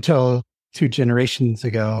up until 2 generations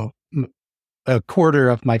ago, a quarter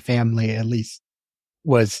of my family, at least,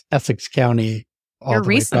 was Essex County all the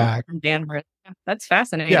way back. From Danvers. Yeah, that's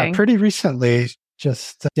fascinating. Yeah, pretty recently,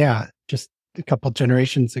 just a couple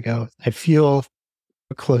generations ago. I feel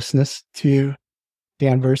a closeness to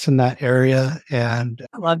Danvers in that area. And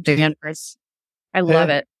I love Danvers. I love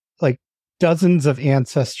it. Like dozens of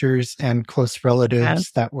ancestors and close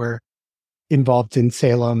relatives that were involved in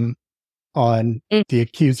Salem on the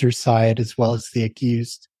accuser's side as well as the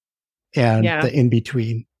accused, and the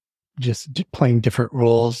in-between, just playing different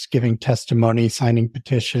roles, giving testimony, signing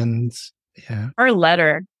petitions. Yeah. Her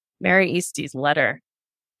letter, Mary Eastie's letter,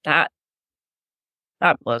 that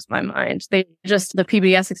blows my mind. The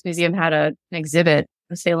PBS Essex Museum had an exhibit,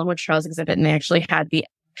 the Salem Witch Trials exhibit, and they actually had the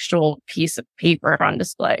actual piece of paper on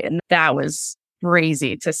display. And that was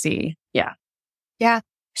crazy to see. Yeah. Yeah.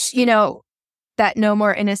 That no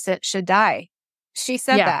more innocent should die. She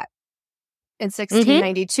said that in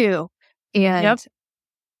 1692. And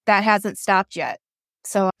that hasn't stopped yet.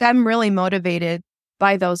 So I'm really motivated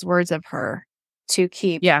by those words of her to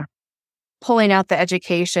keep pulling out the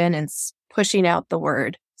education and pushing out the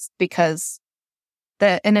word, because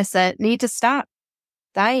the innocent need to stop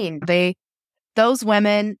dying. Those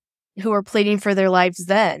women who were pleading for their lives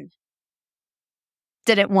then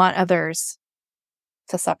didn't want others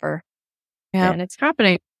to suffer. Yeah. And it's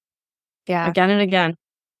happening. Yeah. Again and again.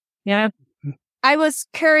 Yeah. I was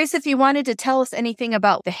curious if you wanted to tell us anything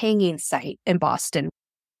about the hanging site in Boston.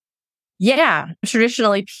 Yeah.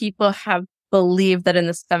 Traditionally, people have believed that in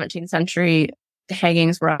the 17th century, the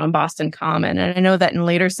hangings were on Boston Common. And I know that in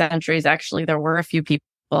later centuries, actually, there were a few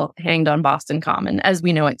people hanged on Boston Common as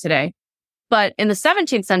we know it today. But in the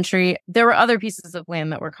 17th century, there were other pieces of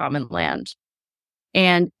land that were common land.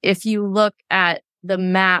 And if you look at the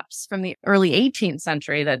maps from the early 18th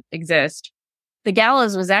century that exist, the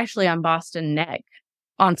gallows was actually on Boston Neck,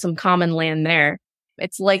 on some common land there.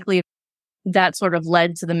 It's likely that sort of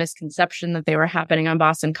led to the misconception that they were happening on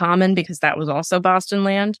Boston Common, because that was also Boston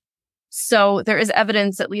land. So there is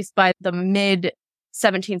evidence, at least by the mid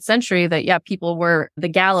 17th century, that people were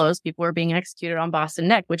being executed on Boston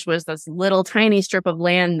Neck, which was this little tiny strip of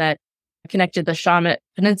land that connected the Shawmut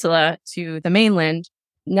Peninsula to the mainland.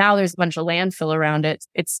 Now there's a bunch of landfill around it.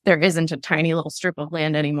 There isn't a tiny little strip of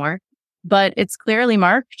land anymore, but it's clearly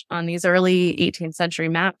marked on these early 18th century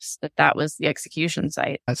maps that was the execution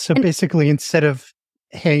site. So basically, instead of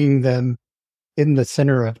hanging them in the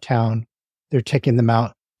center of town, they're taking them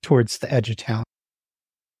out towards the edge of town.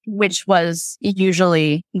 Which was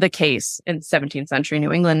usually the case in 17th century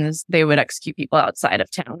New England, is they would execute people outside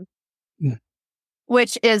of town.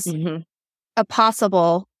 Which is a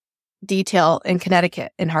possible detail in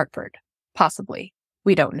Connecticut, in Hartford. Possibly.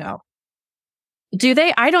 We don't know. Do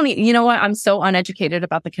they? I don't, you know what? I'm so uneducated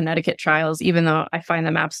about the Connecticut trials, even though I find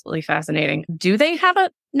them absolutely fascinating. Do they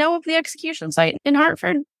know of the execution site in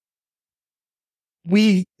Hartford?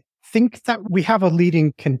 We think that we have a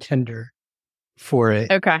leading contender for it.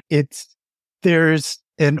 Okay. There's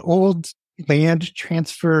an old land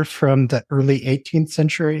transfer from the early 18th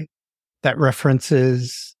century that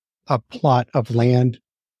references a plot of land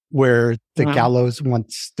where the gallows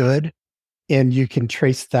once stood. And you can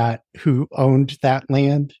trace who owned that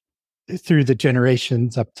land through the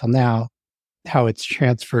generations up till now, how it's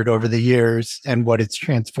transferred over the years and what it's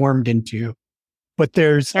transformed into. But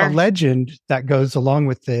there's a legend that goes along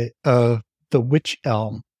with it of the witch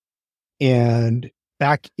elm. And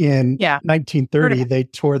back in 1930, they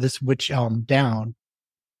tore this witch elm down.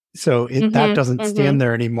 So that doesn't stand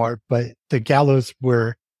there anymore. But the gallows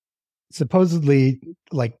were supposedly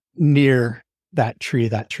near that tree.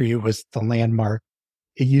 That tree was the landmark.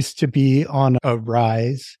 It used to be on a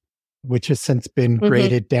rise, which has since been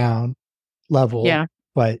graded down level. Yeah.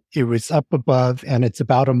 But it was up above, and it's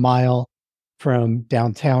about a mile from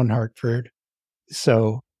downtown Hartford.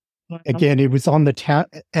 So again, it was on the town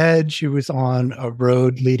edge. It was on a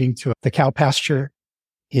road leading to the cow pasture.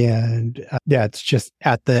 And it's just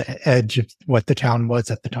at the edge of what the town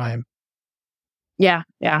was at the time. Yeah.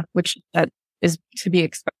 Which that is to be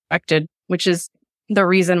expected, which is the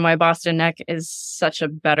reason why Boston Neck is such a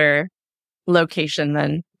better location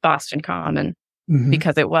than Boston Common,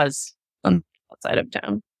 because it was outside of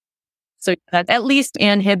town. So that at least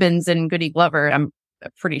Ann Hibbins and Goody Glover, I'm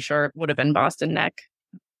pretty sure it would have been Boston Neck.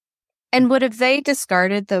 And would have they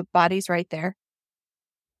discarded the bodies right there?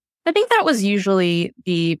 I think that was usually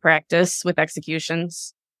the practice with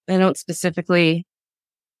executions. I don't specifically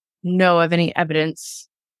know of any evidence,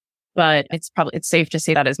 but it's safe to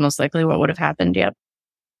say that is most likely what would have happened. Yep.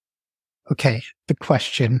 Okay. The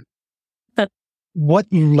question, But what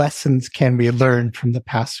lessons can we learn from the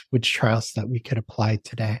past witch trials that we could apply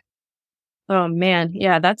today? oh man,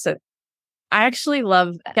 yeah, I actually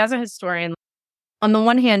love, as a historian, on the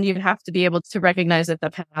one hand, you have to be able to recognize that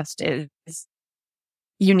the past is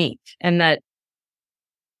unique and that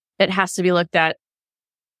it has to be looked at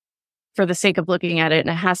for the sake of looking at it, and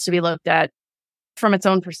it has to be looked at from its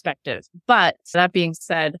own perspective. But that being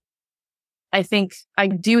said, I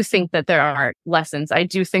do think that there are lessons. I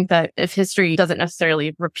do think that if history doesn't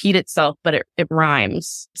necessarily repeat itself, but it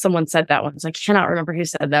rhymes. Someone said that once. I cannot remember who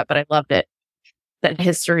said that, but I loved it, that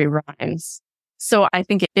history rhymes. So I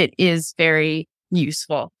think it is very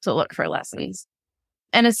useful to look for lessons.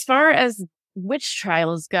 And as far as witch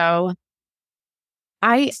trials go,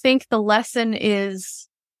 I think the lesson is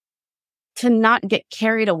to not get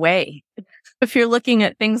carried away. If you're looking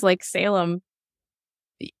at things like Salem,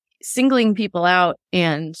 singling people out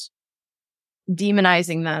and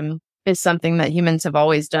demonizing them is something that humans have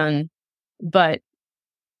always done. But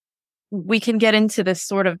we can get into this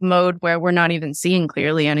sort of mode where we're not even seeing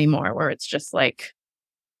clearly anymore, where it's just like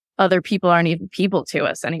other people aren't even people to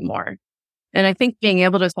us anymore. And I think being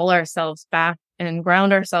able to pull ourselves back and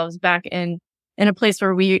ground ourselves back in a place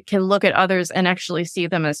where we can look at others and actually see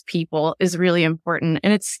them as people is really important.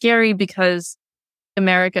 And it's scary because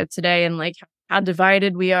America today and like how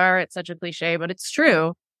divided we are, it's such a cliche, but it's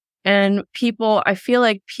true. And I feel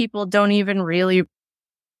like people don't even really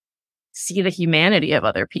see the humanity of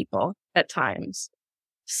other people at times.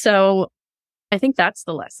 So I think that's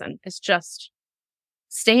the lesson. It's just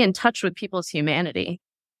stay in touch with people's humanity,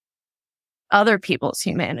 other people's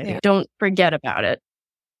humanity. Yeah. Don't forget about it.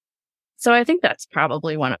 So I think that's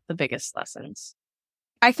probably one of the biggest lessons.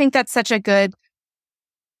 I think that's such a good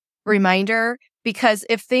reminder, because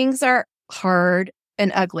if things are hard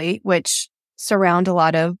and ugly, which surround a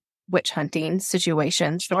lot of witch hunting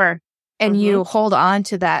situations, Sure. and you hold on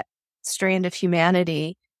to that strand of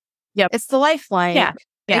humanity, Yep. it's the lifeline. Yeah.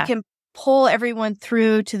 It can pull everyone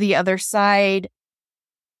through to the other side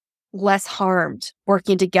less harmed,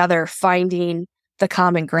 working together, finding the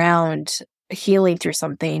common ground, healing through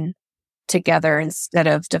something together instead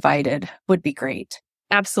of divided would be great.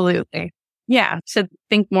 Absolutely. Yeah. To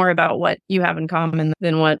think more about what you have in common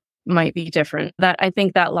than what might be different. That I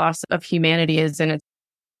think that loss of humanity is in it.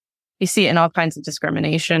 You see it in all kinds of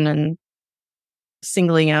discrimination and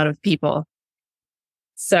singling out of people.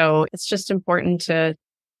 So it's just important to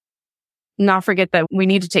not forget that we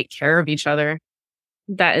need to take care of each other.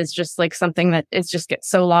 That is just like something that is just gets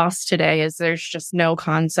so lost today, is there's just no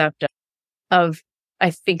concept of,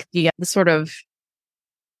 I think, the sort of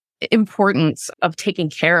importance of taking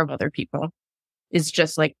care of other people is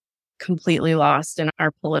just like completely lost in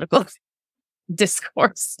our political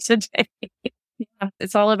discourse today. Yeah,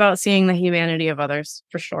 it's all about seeing the humanity of others,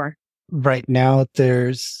 for sure. Right now,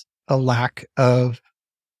 there's a lack of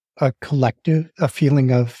a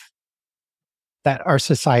feeling of that our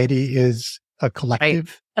society is a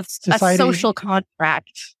collective society. A social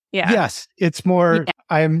contract. Yeah. Yes. It's more,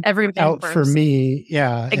 I'm Everybody out works. for me.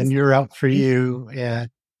 Yeah. Exactly. And you're out for you.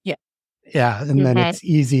 And Yeah. Yeah. And then it's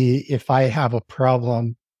easy if I have a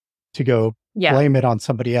problem to go blame it on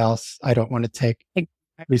somebody else. I don't want to take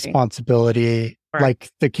responsibility. Right.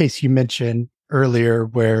 Like the case you mentioned earlier,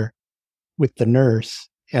 where with the nurse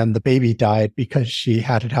and the baby died because she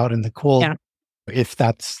had it out in the cold. Yeah. If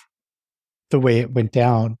that's the way it went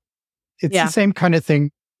down, it's the same kind of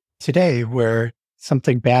thing today, where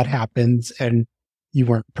something bad happens and you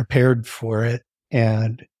weren't prepared for it.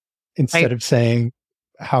 And instead of saying,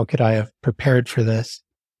 how could I have prepared for this?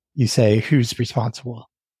 You say, who's responsible?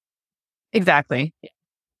 Exactly.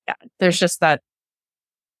 Yeah. There's just that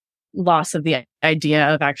loss of the idea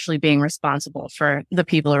of actually being responsible for the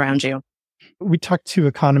people around you. We talked to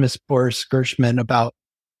economist Boris Gershman about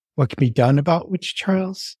what can be done about witch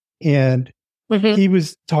trials. And he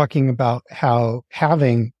was talking about how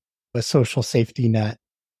having a social safety net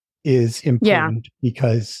is important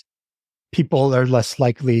because people are less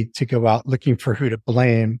likely to go out looking for who to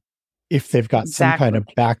blame if they've got some kind of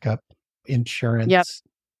backup insurance. Yep.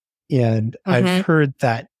 And I've heard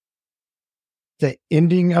that the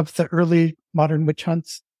ending of the early modern witch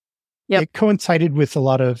hunts, it coincided with a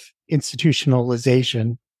lot of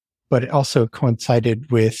institutionalization, but it also coincided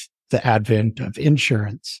with the advent of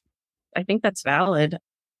insurance. I think that's valid.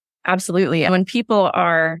 Absolutely. And when people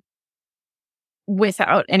are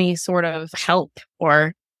without any sort of help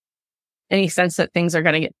or any sense that things are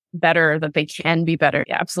going to get better, that they can be better.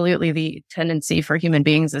 Yeah, absolutely. The tendency for human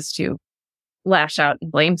beings is to lash out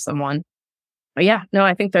and blame someone. But yeah, no,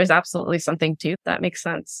 I think there's absolutely something to that. Makes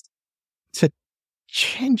sense. To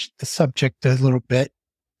change the subject a little bit,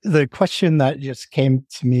 the question that just came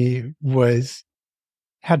to me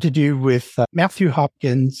had to do with Matthew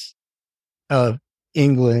Hopkins of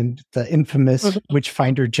England, the infamous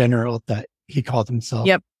witchfinder general that he called himself.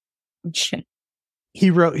 Yep. He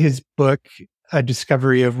wrote his book, A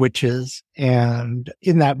Discovery of Witches. And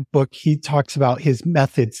in that book, he talks about his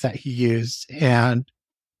methods that he used. And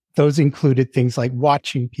those included things like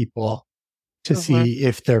watching people to see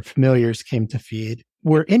if their familiars came to feed.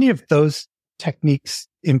 Were any of those techniques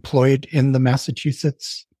employed in the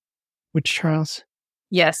Massachusetts witch trials?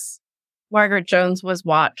 Yes. Margaret Jones was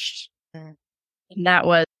watched. And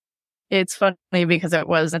it's funny because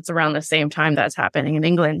it's around the same time that's happening in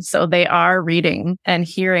England. So they are reading and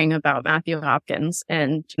hearing about Matthew Hopkins,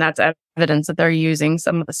 and that's evidence that they're using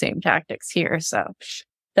some of the same tactics here. So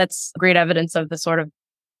that's great evidence of the sort of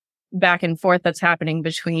back and forth that's happening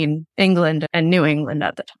between England and New England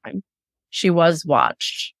at the time. She was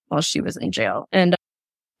watched while she was in jail. And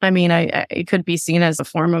I mean, it could be seen as a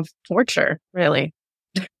form of torture, really.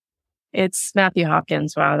 It's Matthew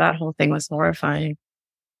Hopkins. Wow, that whole thing was horrifying.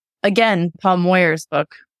 Again, Paul Moyer's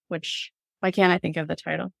book, which, why can't I think of the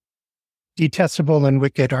title? Detestable and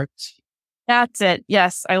Wicked Arts. That's it.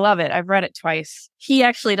 Yes, I love it. I've read it twice. He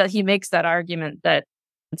makes that argument that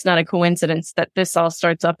it's not a coincidence that this all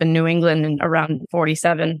starts up in New England in around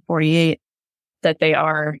 47, 48, that they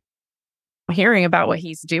are hearing about what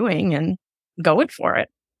he's doing and going for it.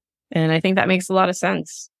 And I think that makes a lot of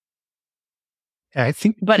sense. I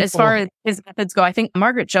think, but as far as his methods go, I think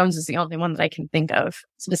Margaret Jones is the only one that I can think of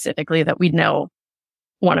specifically that we know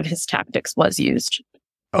one of his tactics was used.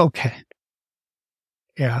 Okay.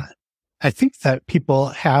 Yeah. I think that people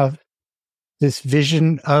have this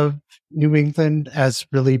vision of New England as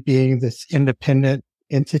really being this independent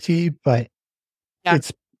entity, but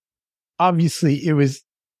it's obviously it was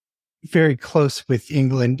very close with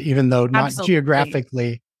England, even though not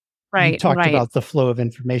geographically. Right. You talked about the flow of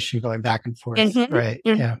information going back and forth. Right.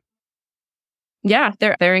 Yeah. Yeah.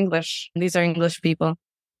 They're English. These are English people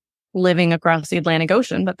living across the Atlantic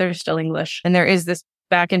Ocean, but they're still English. And there is this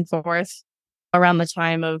back and forth around the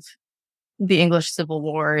time of the English Civil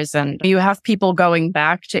Wars. And you have people going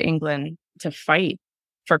back to England to fight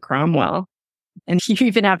for Cromwell. And you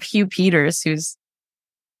even have Hugh Peters, who's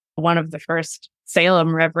one of the first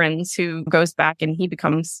Salem reverends, who goes back and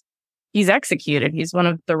he's executed. He's one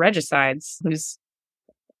of the regicides who's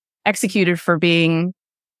executed for being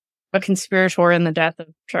a conspirator in the death of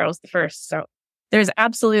Charles I. So there's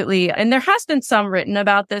absolutely, and there has been some written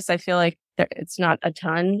about this. I feel like it's not a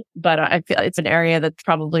ton, but I feel it's an area that's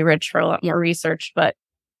probably rich for a lot more research. But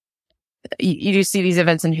you do see these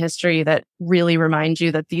events in history that really remind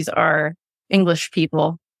you that these are English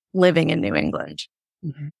people living in New England.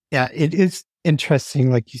 Mm-hmm. Yeah, it is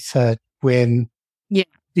interesting, like you said, when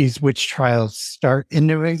these witch trials start in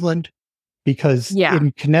New England, because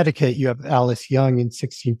in Connecticut, you have Alice Young in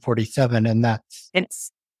 1647, and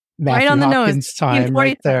it's Matthew right on the Hopkins' nose. Time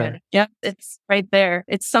right there. Yeah, it's right there.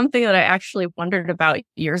 It's something that I actually wondered about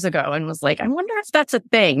years ago and was like, I wonder if that's a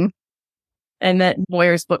thing. And then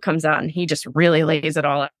Moyer's book comes out and he just really lays it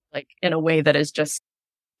all out, like in a way that is just,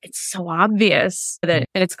 it's so obvious that,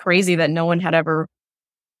 and it's crazy that no one had ever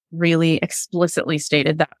really explicitly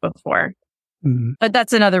stated that before. Mm-hmm. But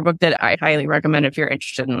that's another book that I highly recommend if you're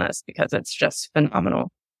interested in this, because it's just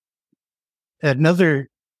phenomenal. Another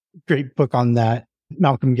great book on that,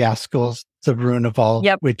 Malcolm Gaskell's The Ruin of All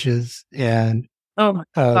Witches. And oh my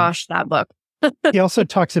gosh, that book. He also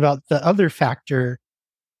talks about the other factor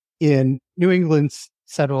in New England's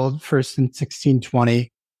settled first in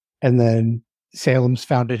 1620, and then Salem's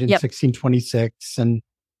founded in 1626. And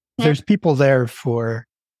there's people there for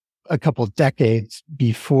a couple decades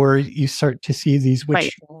before you start to see these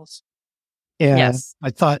witch trials. And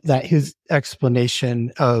I thought that his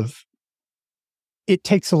explanation of it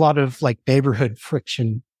takes a lot of like neighborhood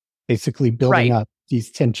friction, basically building up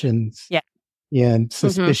these tensions and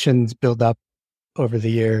suspicions build up over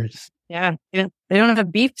the years. Yeah. They don't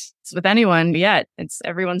have beefs with anyone yet.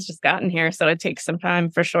 Everyone's just gotten here. So it takes some time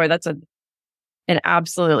for sure. That's an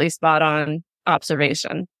absolutely spot on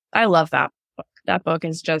observation. I love that book. That book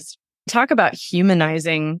is just talk about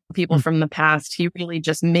humanizing people from the past. He really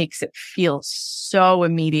just makes it feel so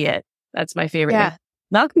immediate. That's my favorite thing.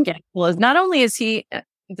 Malcolm Gaskell is not only is he,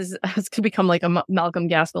 this could become like a Malcolm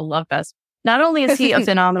Gaskell love fest. Not only is he a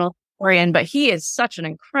phenomenal historian, but he is such an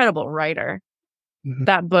incredible writer.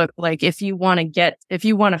 That book, like if you want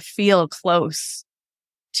to feel close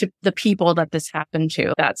to the people that this happened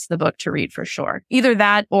to, that's the book to read for sure. Either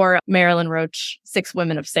that or Marilyn Roach, Six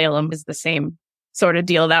Women of Salem is the same sort of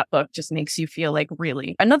deal. That book just makes you feel like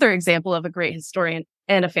really another example of a great historian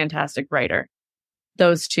and a fantastic writer.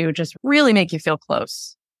 Those two just really make you feel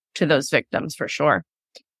close to those victims for sure.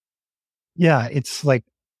 Yeah, it's like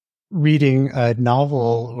reading a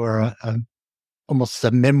novel or almost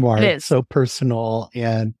a memoir. It is. It's so personal.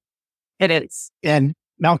 And it is. And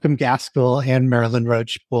Malcolm Gaskill and Marilyn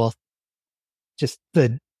Roach both, just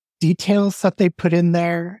the details that they put in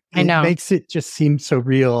there, I know, makes it just seem so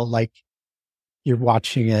real, like you're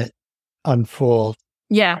watching it unfold.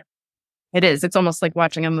 Yeah, it is. It's almost like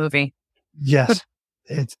watching a movie. Yes.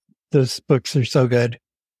 Those books are so good.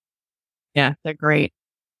 Yeah, they're great.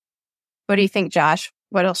 What do you think, Josh?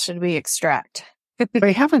 What else should we extract?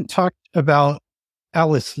 We haven't talked about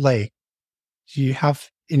Alice Lake. Do you have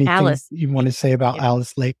anything you want to say about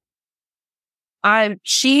Alice Lake?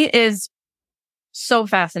 She is so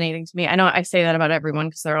fascinating to me. I know I say that about everyone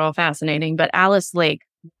because they're all fascinating, but Alice Lake,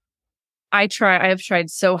 I have tried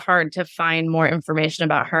so hard to find more information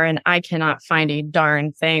about her, and I cannot find a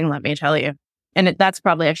darn thing, let me tell you. And that's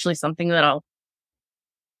probably actually something that I'll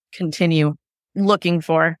continue looking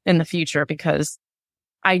for in the future, because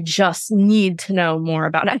I just need to know more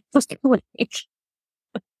about Alice Lake.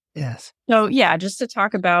 Yes. So yeah, just to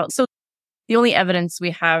talk about, so the only evidence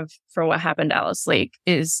we have for what happened to Alice Lake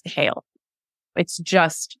is Hale. It's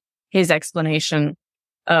just his explanation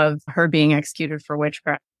of her being executed for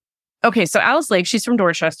witchcraft. Okay, so Alice Lake, she's from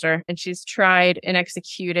Dorchester, and she's tried and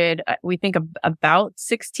executed, we think, about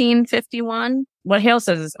 1651. What Hale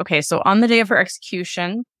says is, okay, so on the day of her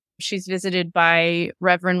execution, she's visited by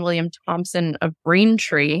Reverend William Thompson of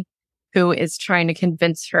Braintree, who is trying to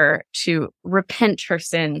convince her to repent her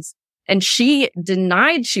sins. And she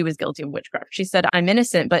denied she was guilty of witchcraft. She said, I'm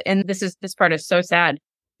innocent, and this part is so sad.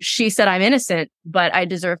 She said, I'm innocent, but I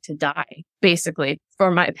deserve to die, basically, for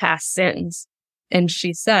my past sins. And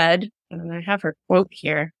she said, and I have her quote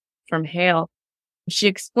here from Hale, she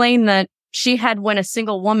explained that she had, when a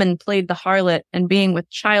single woman played the harlot and being with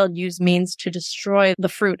child, used means to destroy the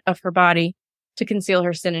fruit of her body to conceal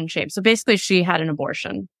her sin and shame. So basically she had an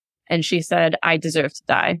abortion, and she said, I deserve to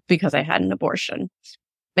die because I had an abortion.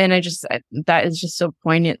 And that is just so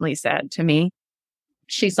poignantly sad to me.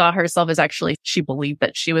 She saw herself as she believed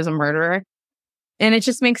that she was a murderer. And it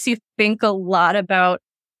just makes you think a lot about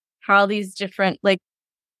how these different, like,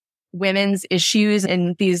 women's issues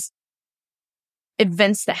and these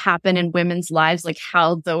events that happen in women's lives, like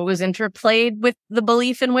how those interplayed with the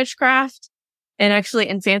belief in witchcraft. And actually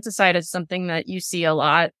infanticide is something that you see a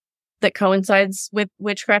lot that coincides with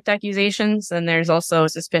witchcraft accusations. And there's also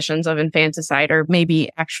suspicions of infanticide, or maybe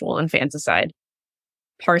actual infanticide.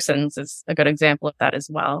 Parsons is a good example of that as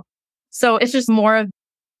well. So it's just more of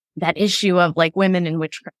that issue of like women in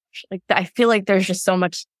witchcraft. Like, I feel like there's just so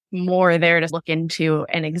much more there to look into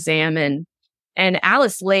and examine. And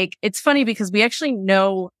Alice Lake, it's funny because we actually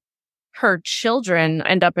know her children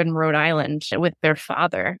end up in Rhode Island with their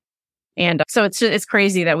father. And so it's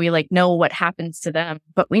crazy that we like know what happens to them,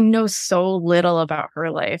 but we know so little about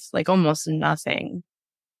her life, like almost nothing.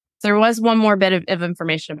 There was one more bit of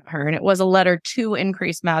information about her, and it was a letter to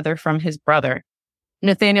Increase Mather from his brother.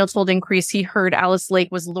 Nathaniel told Increase he heard Alice Lake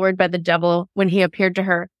was lured by the devil when he appeared to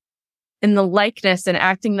her in the likeness and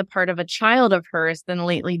acting the part of a child of hers, then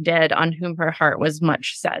lately dead, on whom her heart was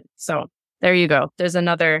much set. So there you go. There's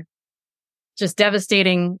another just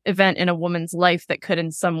devastating event in a woman's life that could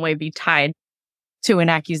in some way be tied to an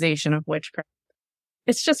accusation of witchcraft.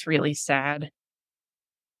 It's just really sad.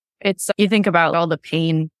 You think about all the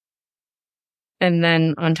pain, and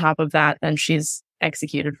then on top of that, then she's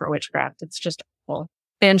executed for witchcraft. It's just awful.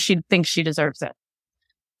 And she thinks she deserves it.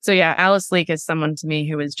 So yeah, Alice Lake is someone to me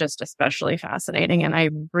who is just especially fascinating, and I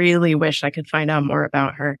really wish I could find out more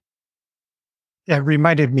about her. Yeah, it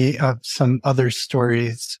reminded me of some other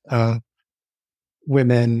stories of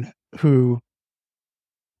women who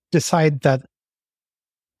decide that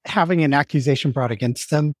having an accusation brought against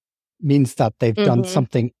them means that they've done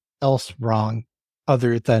something else wrong,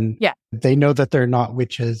 other than they know that they're not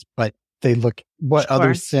witches, but they look, what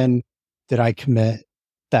other sin did I commit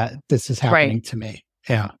that this is happening to me?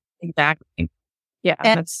 Yeah, exactly.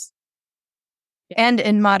 Yeah. And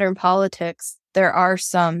in modern politics, there are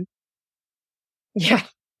some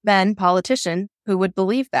men, politicians, who would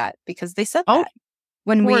believe that because they said that.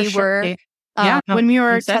 When we were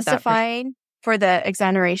testifying for the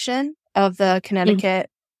exoneration of the Connecticut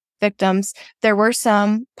victims, there were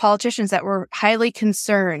some politicians that were highly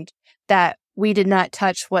concerned that we did not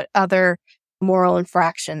touch what other moral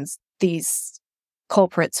infractions these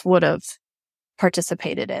culprits would have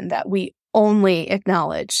participated in, that we only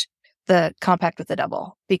acknowledge the compact with the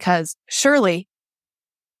devil, because surely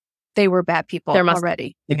they were bad people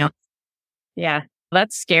already. Yeah,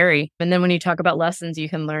 that's scary. And then when you talk about lessons you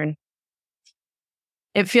can learn,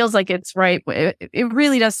 it feels like it's ripe. It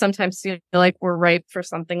really does sometimes feel like we're ripe for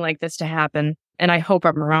something like this to happen. And I hope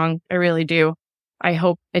I'm wrong. I really do. I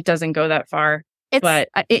hope it doesn't go that far. But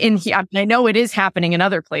I know it is happening in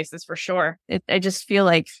other places for sure. I just feel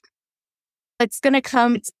like it's going to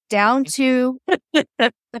come down to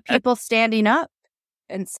the people standing up.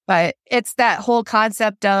 But it's that whole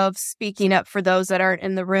concept of speaking up for those that aren't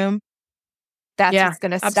in the room. That's what's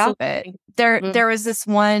going to stop it. There was this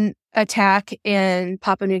one attack in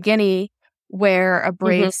Papua New Guinea where a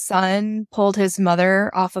brave son pulled his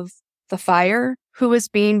mother off of the fire, who was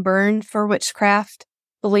being burned for witchcraft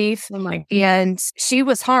belief. And she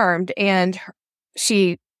was harmed, and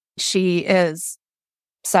she is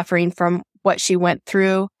suffering from what she went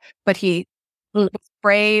through, but he was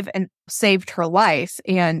brave and saved her life.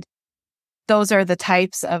 And those are the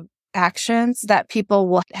types of actions that people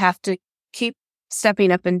will have to keep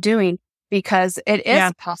stepping up and doing, because it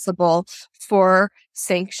is possible for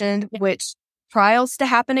sanctioned witch trials to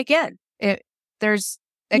happen again. It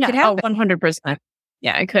could happen. 100%.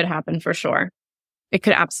 Yeah, it could happen for sure. It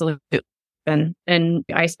could absolutely happen. And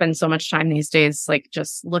I spend so much time these days, like,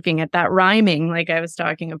 just looking at that rhyming, like I was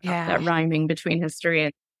talking about, that rhyming between history,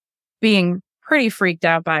 and being pretty freaked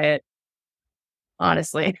out by it,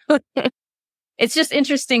 honestly. It's just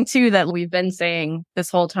interesting, too, that we've been saying this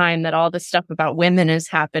whole time that all this stuff about women is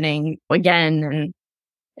happening again. And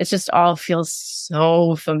it just all feels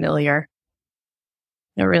so familiar.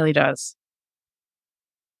 It really does.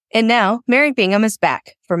 And now, Mary Bingham is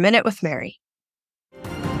back for Minute with Mary.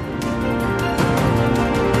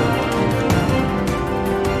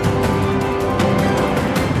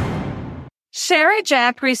 Sarah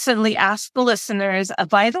Jack recently asked the listeners a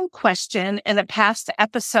vital question in a past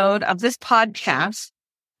episode of this podcast,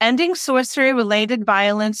 Ending Sorcery-Related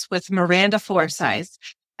Violence with Miranda Forsyth,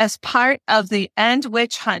 as part of the End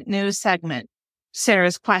Witch Hunt News segment.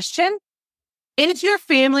 Sarah's question: is your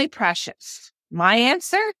family precious? My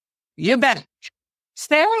answer: you bet.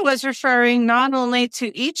 Sarah was referring not only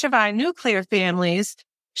to each of our nuclear families,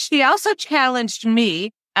 she also challenged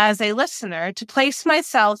me as a listener to place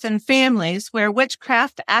myself in families where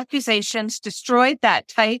witchcraft accusations destroyed that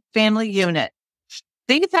tight family unit.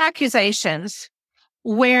 These accusations,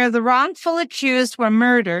 where the wrongful accused were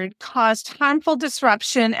murdered, caused harmful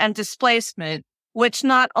disruption and displacement, which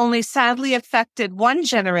not only sadly affected one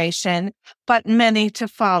generation, but many to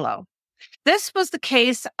follow. This was the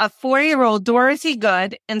case of 4-year-old Dorothy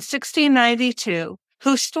Good in 1692,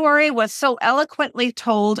 whose story was so eloquently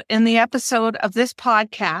told in the episode of this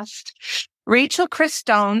podcast, Rachel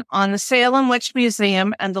Christone on the Salem Witch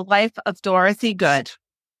Museum and the Life of Dorothy Good.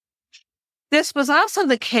 This was also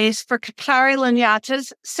the case for Conary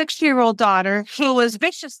Lanyata's 6-year-old daughter, who was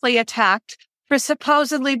viciously attacked for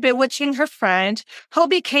supposedly bewitching her friend, who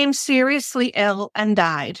became seriously ill and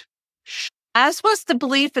died. As was the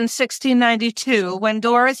belief in 1692, when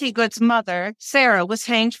Dorothy Good's mother, Sarah, was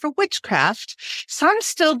hanged for witchcraft, some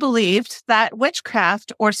still believed that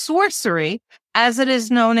witchcraft, or sorcery, as it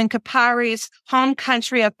is known in Kapare's home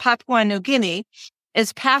country of Papua New Guinea,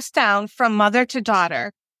 is passed down from mother to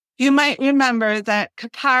daughter. You might remember that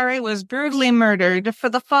Conary was brutally murdered for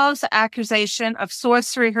the false accusation of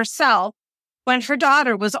sorcery herself when her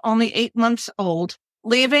daughter was only 8 months old,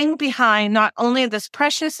 leaving behind not only this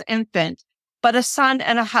precious infant, but a son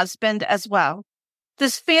and a husband as well.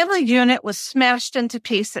 This family unit was smashed into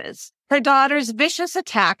pieces. Her daughter's vicious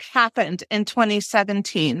attack happened in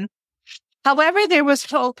 2017. However, there was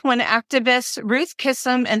hope when activists Ruth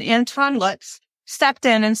Kissam and Anton Lutz stepped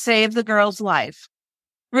in and saved the girl's life.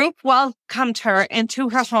 Ruth welcomed her into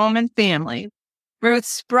her home and family.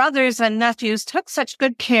 Ruth's brothers and nephews took such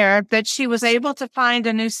good care that she was able to find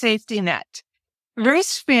a new safety net.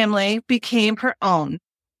 Ruth's family became her own.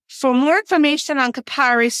 For more information on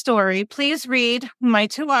Kapare's story, please read my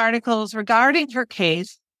 2 articles regarding her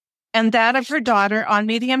case and that of her daughter on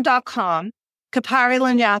Medium.com, Conary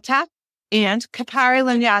Lanyata and Conary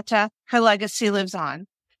Lanyata, Her Legacy Lives On.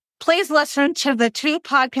 Please listen to the 2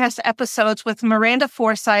 podcast episodes with Miranda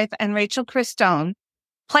Forsyth and Rachel Christone.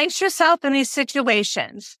 Place yourself in these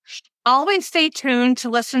situations. Always stay tuned to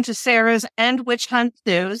listen to Sarah's End Witch Hunt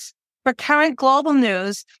News for current global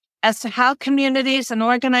news as to how communities and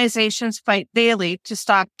organizations fight daily to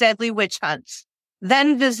stop deadly witch hunts.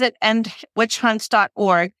 Then visit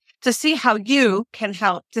endwitchhunts.org to see how you can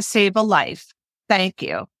help to save a life. Thank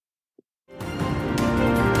you.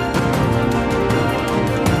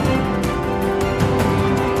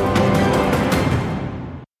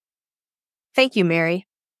 Thank you, Mary.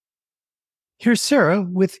 Here's Sarah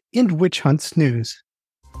with End Witch Hunts news.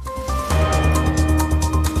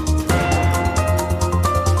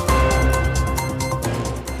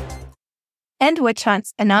 End Witch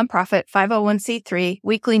Hunts, a nonprofit 501c3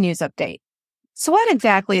 weekly news update. So what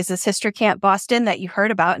exactly is this History Camp Boston that you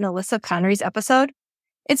heard about in Alyssa Conary's episode?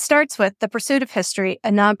 It starts with The Pursuit of History, a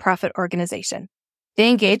nonprofit organization. They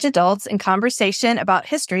engage adults in conversation about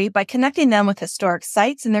history by connecting them with historic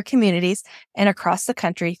sites in their communities and across the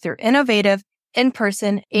country through innovative,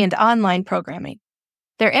 in-person, and online programming.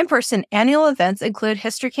 Their in-person annual events include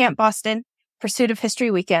History Camp Boston, Pursuit of History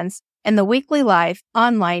Weekends, and the weekly live,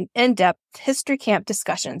 online, in-depth History Camp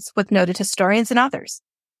discussions with noted historians and authors.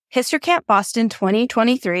 History Camp Boston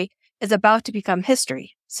 2023 is about to become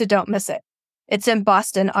history, so don't miss it. It's in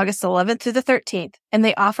Boston, August 11th through the 13th, and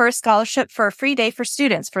they offer a scholarship for a free day for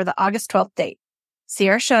students for the August 12th date. See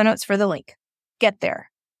our show notes for the link. Get there.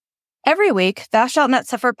 Every week, Thou Shalt Not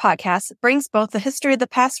Suffer podcast brings both the history of the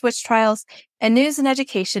past witch trials and news and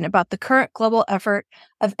education about the current global effort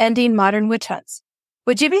of ending modern witch hunts.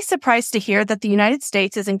 Would you be surprised to hear that the United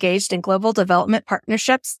States is engaged in global development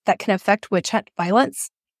partnerships that can affect witch hunt violence?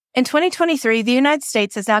 In 2023, the United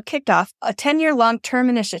States has now kicked off a 10-year long-term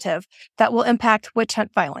initiative that will impact witch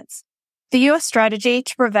hunt violence. The U.S. strategy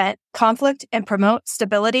to prevent conflict and promote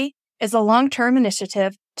stability is a long-term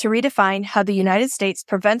initiative to redefine how the United States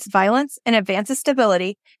prevents violence and advances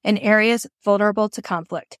stability in areas vulnerable to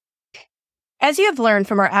conflict. As you have learned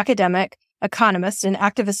from our academic, economist, and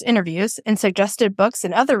activist interviews and suggested books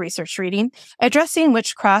and other research reading, addressing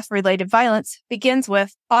witchcraft-related violence begins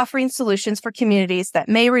with offering solutions for communities that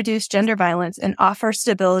may reduce gender violence and offer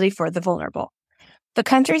stability for the vulnerable. The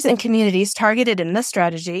countries and communities targeted in this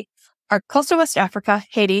strategy are Coastal West Africa,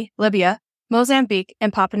 Haiti, Libya, Mozambique,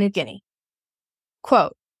 and Papua New Guinea.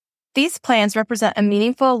 Quote, "These plans represent a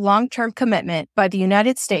meaningful long-term commitment by the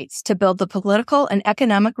United States to build the political and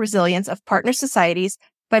economic resilience of partner societies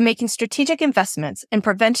by making strategic investments in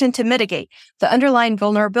prevention to mitigate the underlying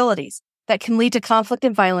vulnerabilities that can lead to conflict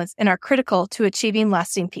and violence and are critical to achieving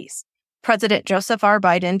lasting peace." President Joseph R.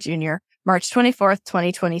 Biden, Jr., March 24,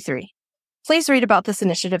 2023. Please read about this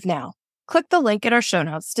initiative now. Click the link in our show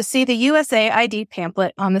notes to see the USAID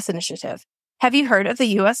pamphlet on this initiative. Have you heard of the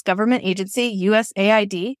U.S. government agency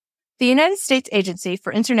USAID? The United States Agency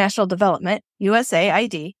for International Development,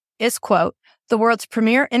 USAID, is, quote, "the world's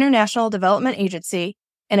premier international development agency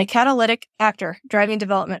and a catalytic actor driving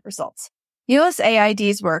development results."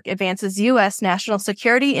 USAID's work advances U.S. national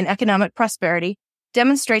security and economic prosperity,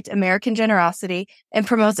 demonstrates American generosity, and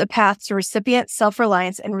promotes a path to recipient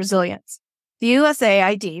self-reliance and resilience. The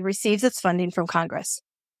USAID receives its funding from Congress.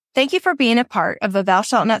 Thank you for being a part of the Thou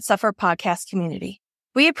Shalt Not Suffer podcast community.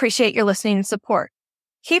 We appreciate your listening and support.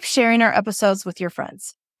 Keep sharing our episodes with your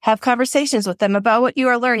friends. Have conversations with them about what you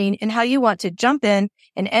are learning and how you want to jump in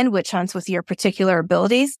and end witch hunts with your particular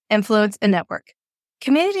abilities, influence, and network.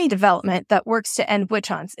 Community development that works to end witch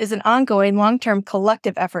hunts is an ongoing long-term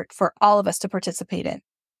collective effort for all of us to participate in.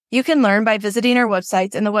 You can learn by visiting our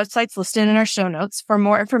websites and the websites listed in our show notes for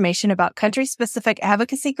more information about country-specific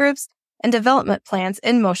advocacy groups and development plans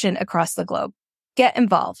in motion across the globe. Get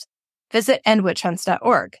involved. Visit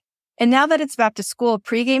endwitchhunts.org. And now that it's back to school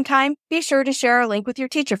pregame time, be sure to share our link with your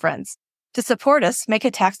teacher friends. To support us, make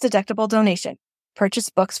a tax-deductible donation, purchase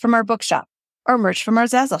books from our bookshop, or merch from our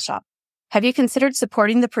Zazzle shop. Have you considered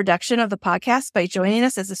supporting the production of the podcast by joining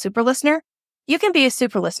us as a super listener? You can be a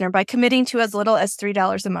super listener by committing to as little as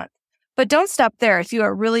 $3 a month. But don't stop there if you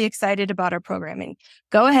are really excited about our programming.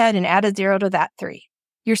 Go ahead and add a zero to that 3.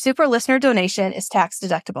 Your super listener donation is tax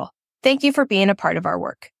deductible. Thank you for being a part of our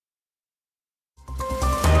work.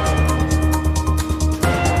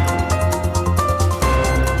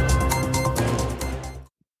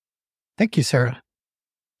 Thank you, Sarah.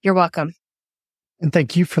 You're welcome. And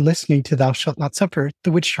thank you for listening to Thou Shalt Not Suffer,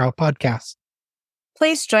 the Witch Trial podcast.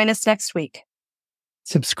 Please join us next week.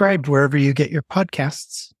 Subscribe wherever you get your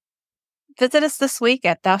podcasts. Visit us this week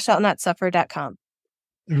at thoushallnotsuffer.com.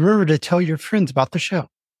 Remember to tell your friends about the show.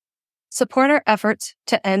 Support our efforts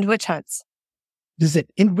to end witch hunts.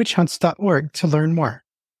 Visit endwitchhunts.org to learn more.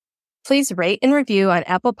 Please rate and review on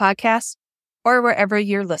Apple Podcasts or wherever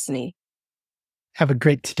you're listening. Have a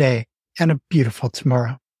great today and a beautiful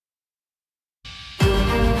tomorrow.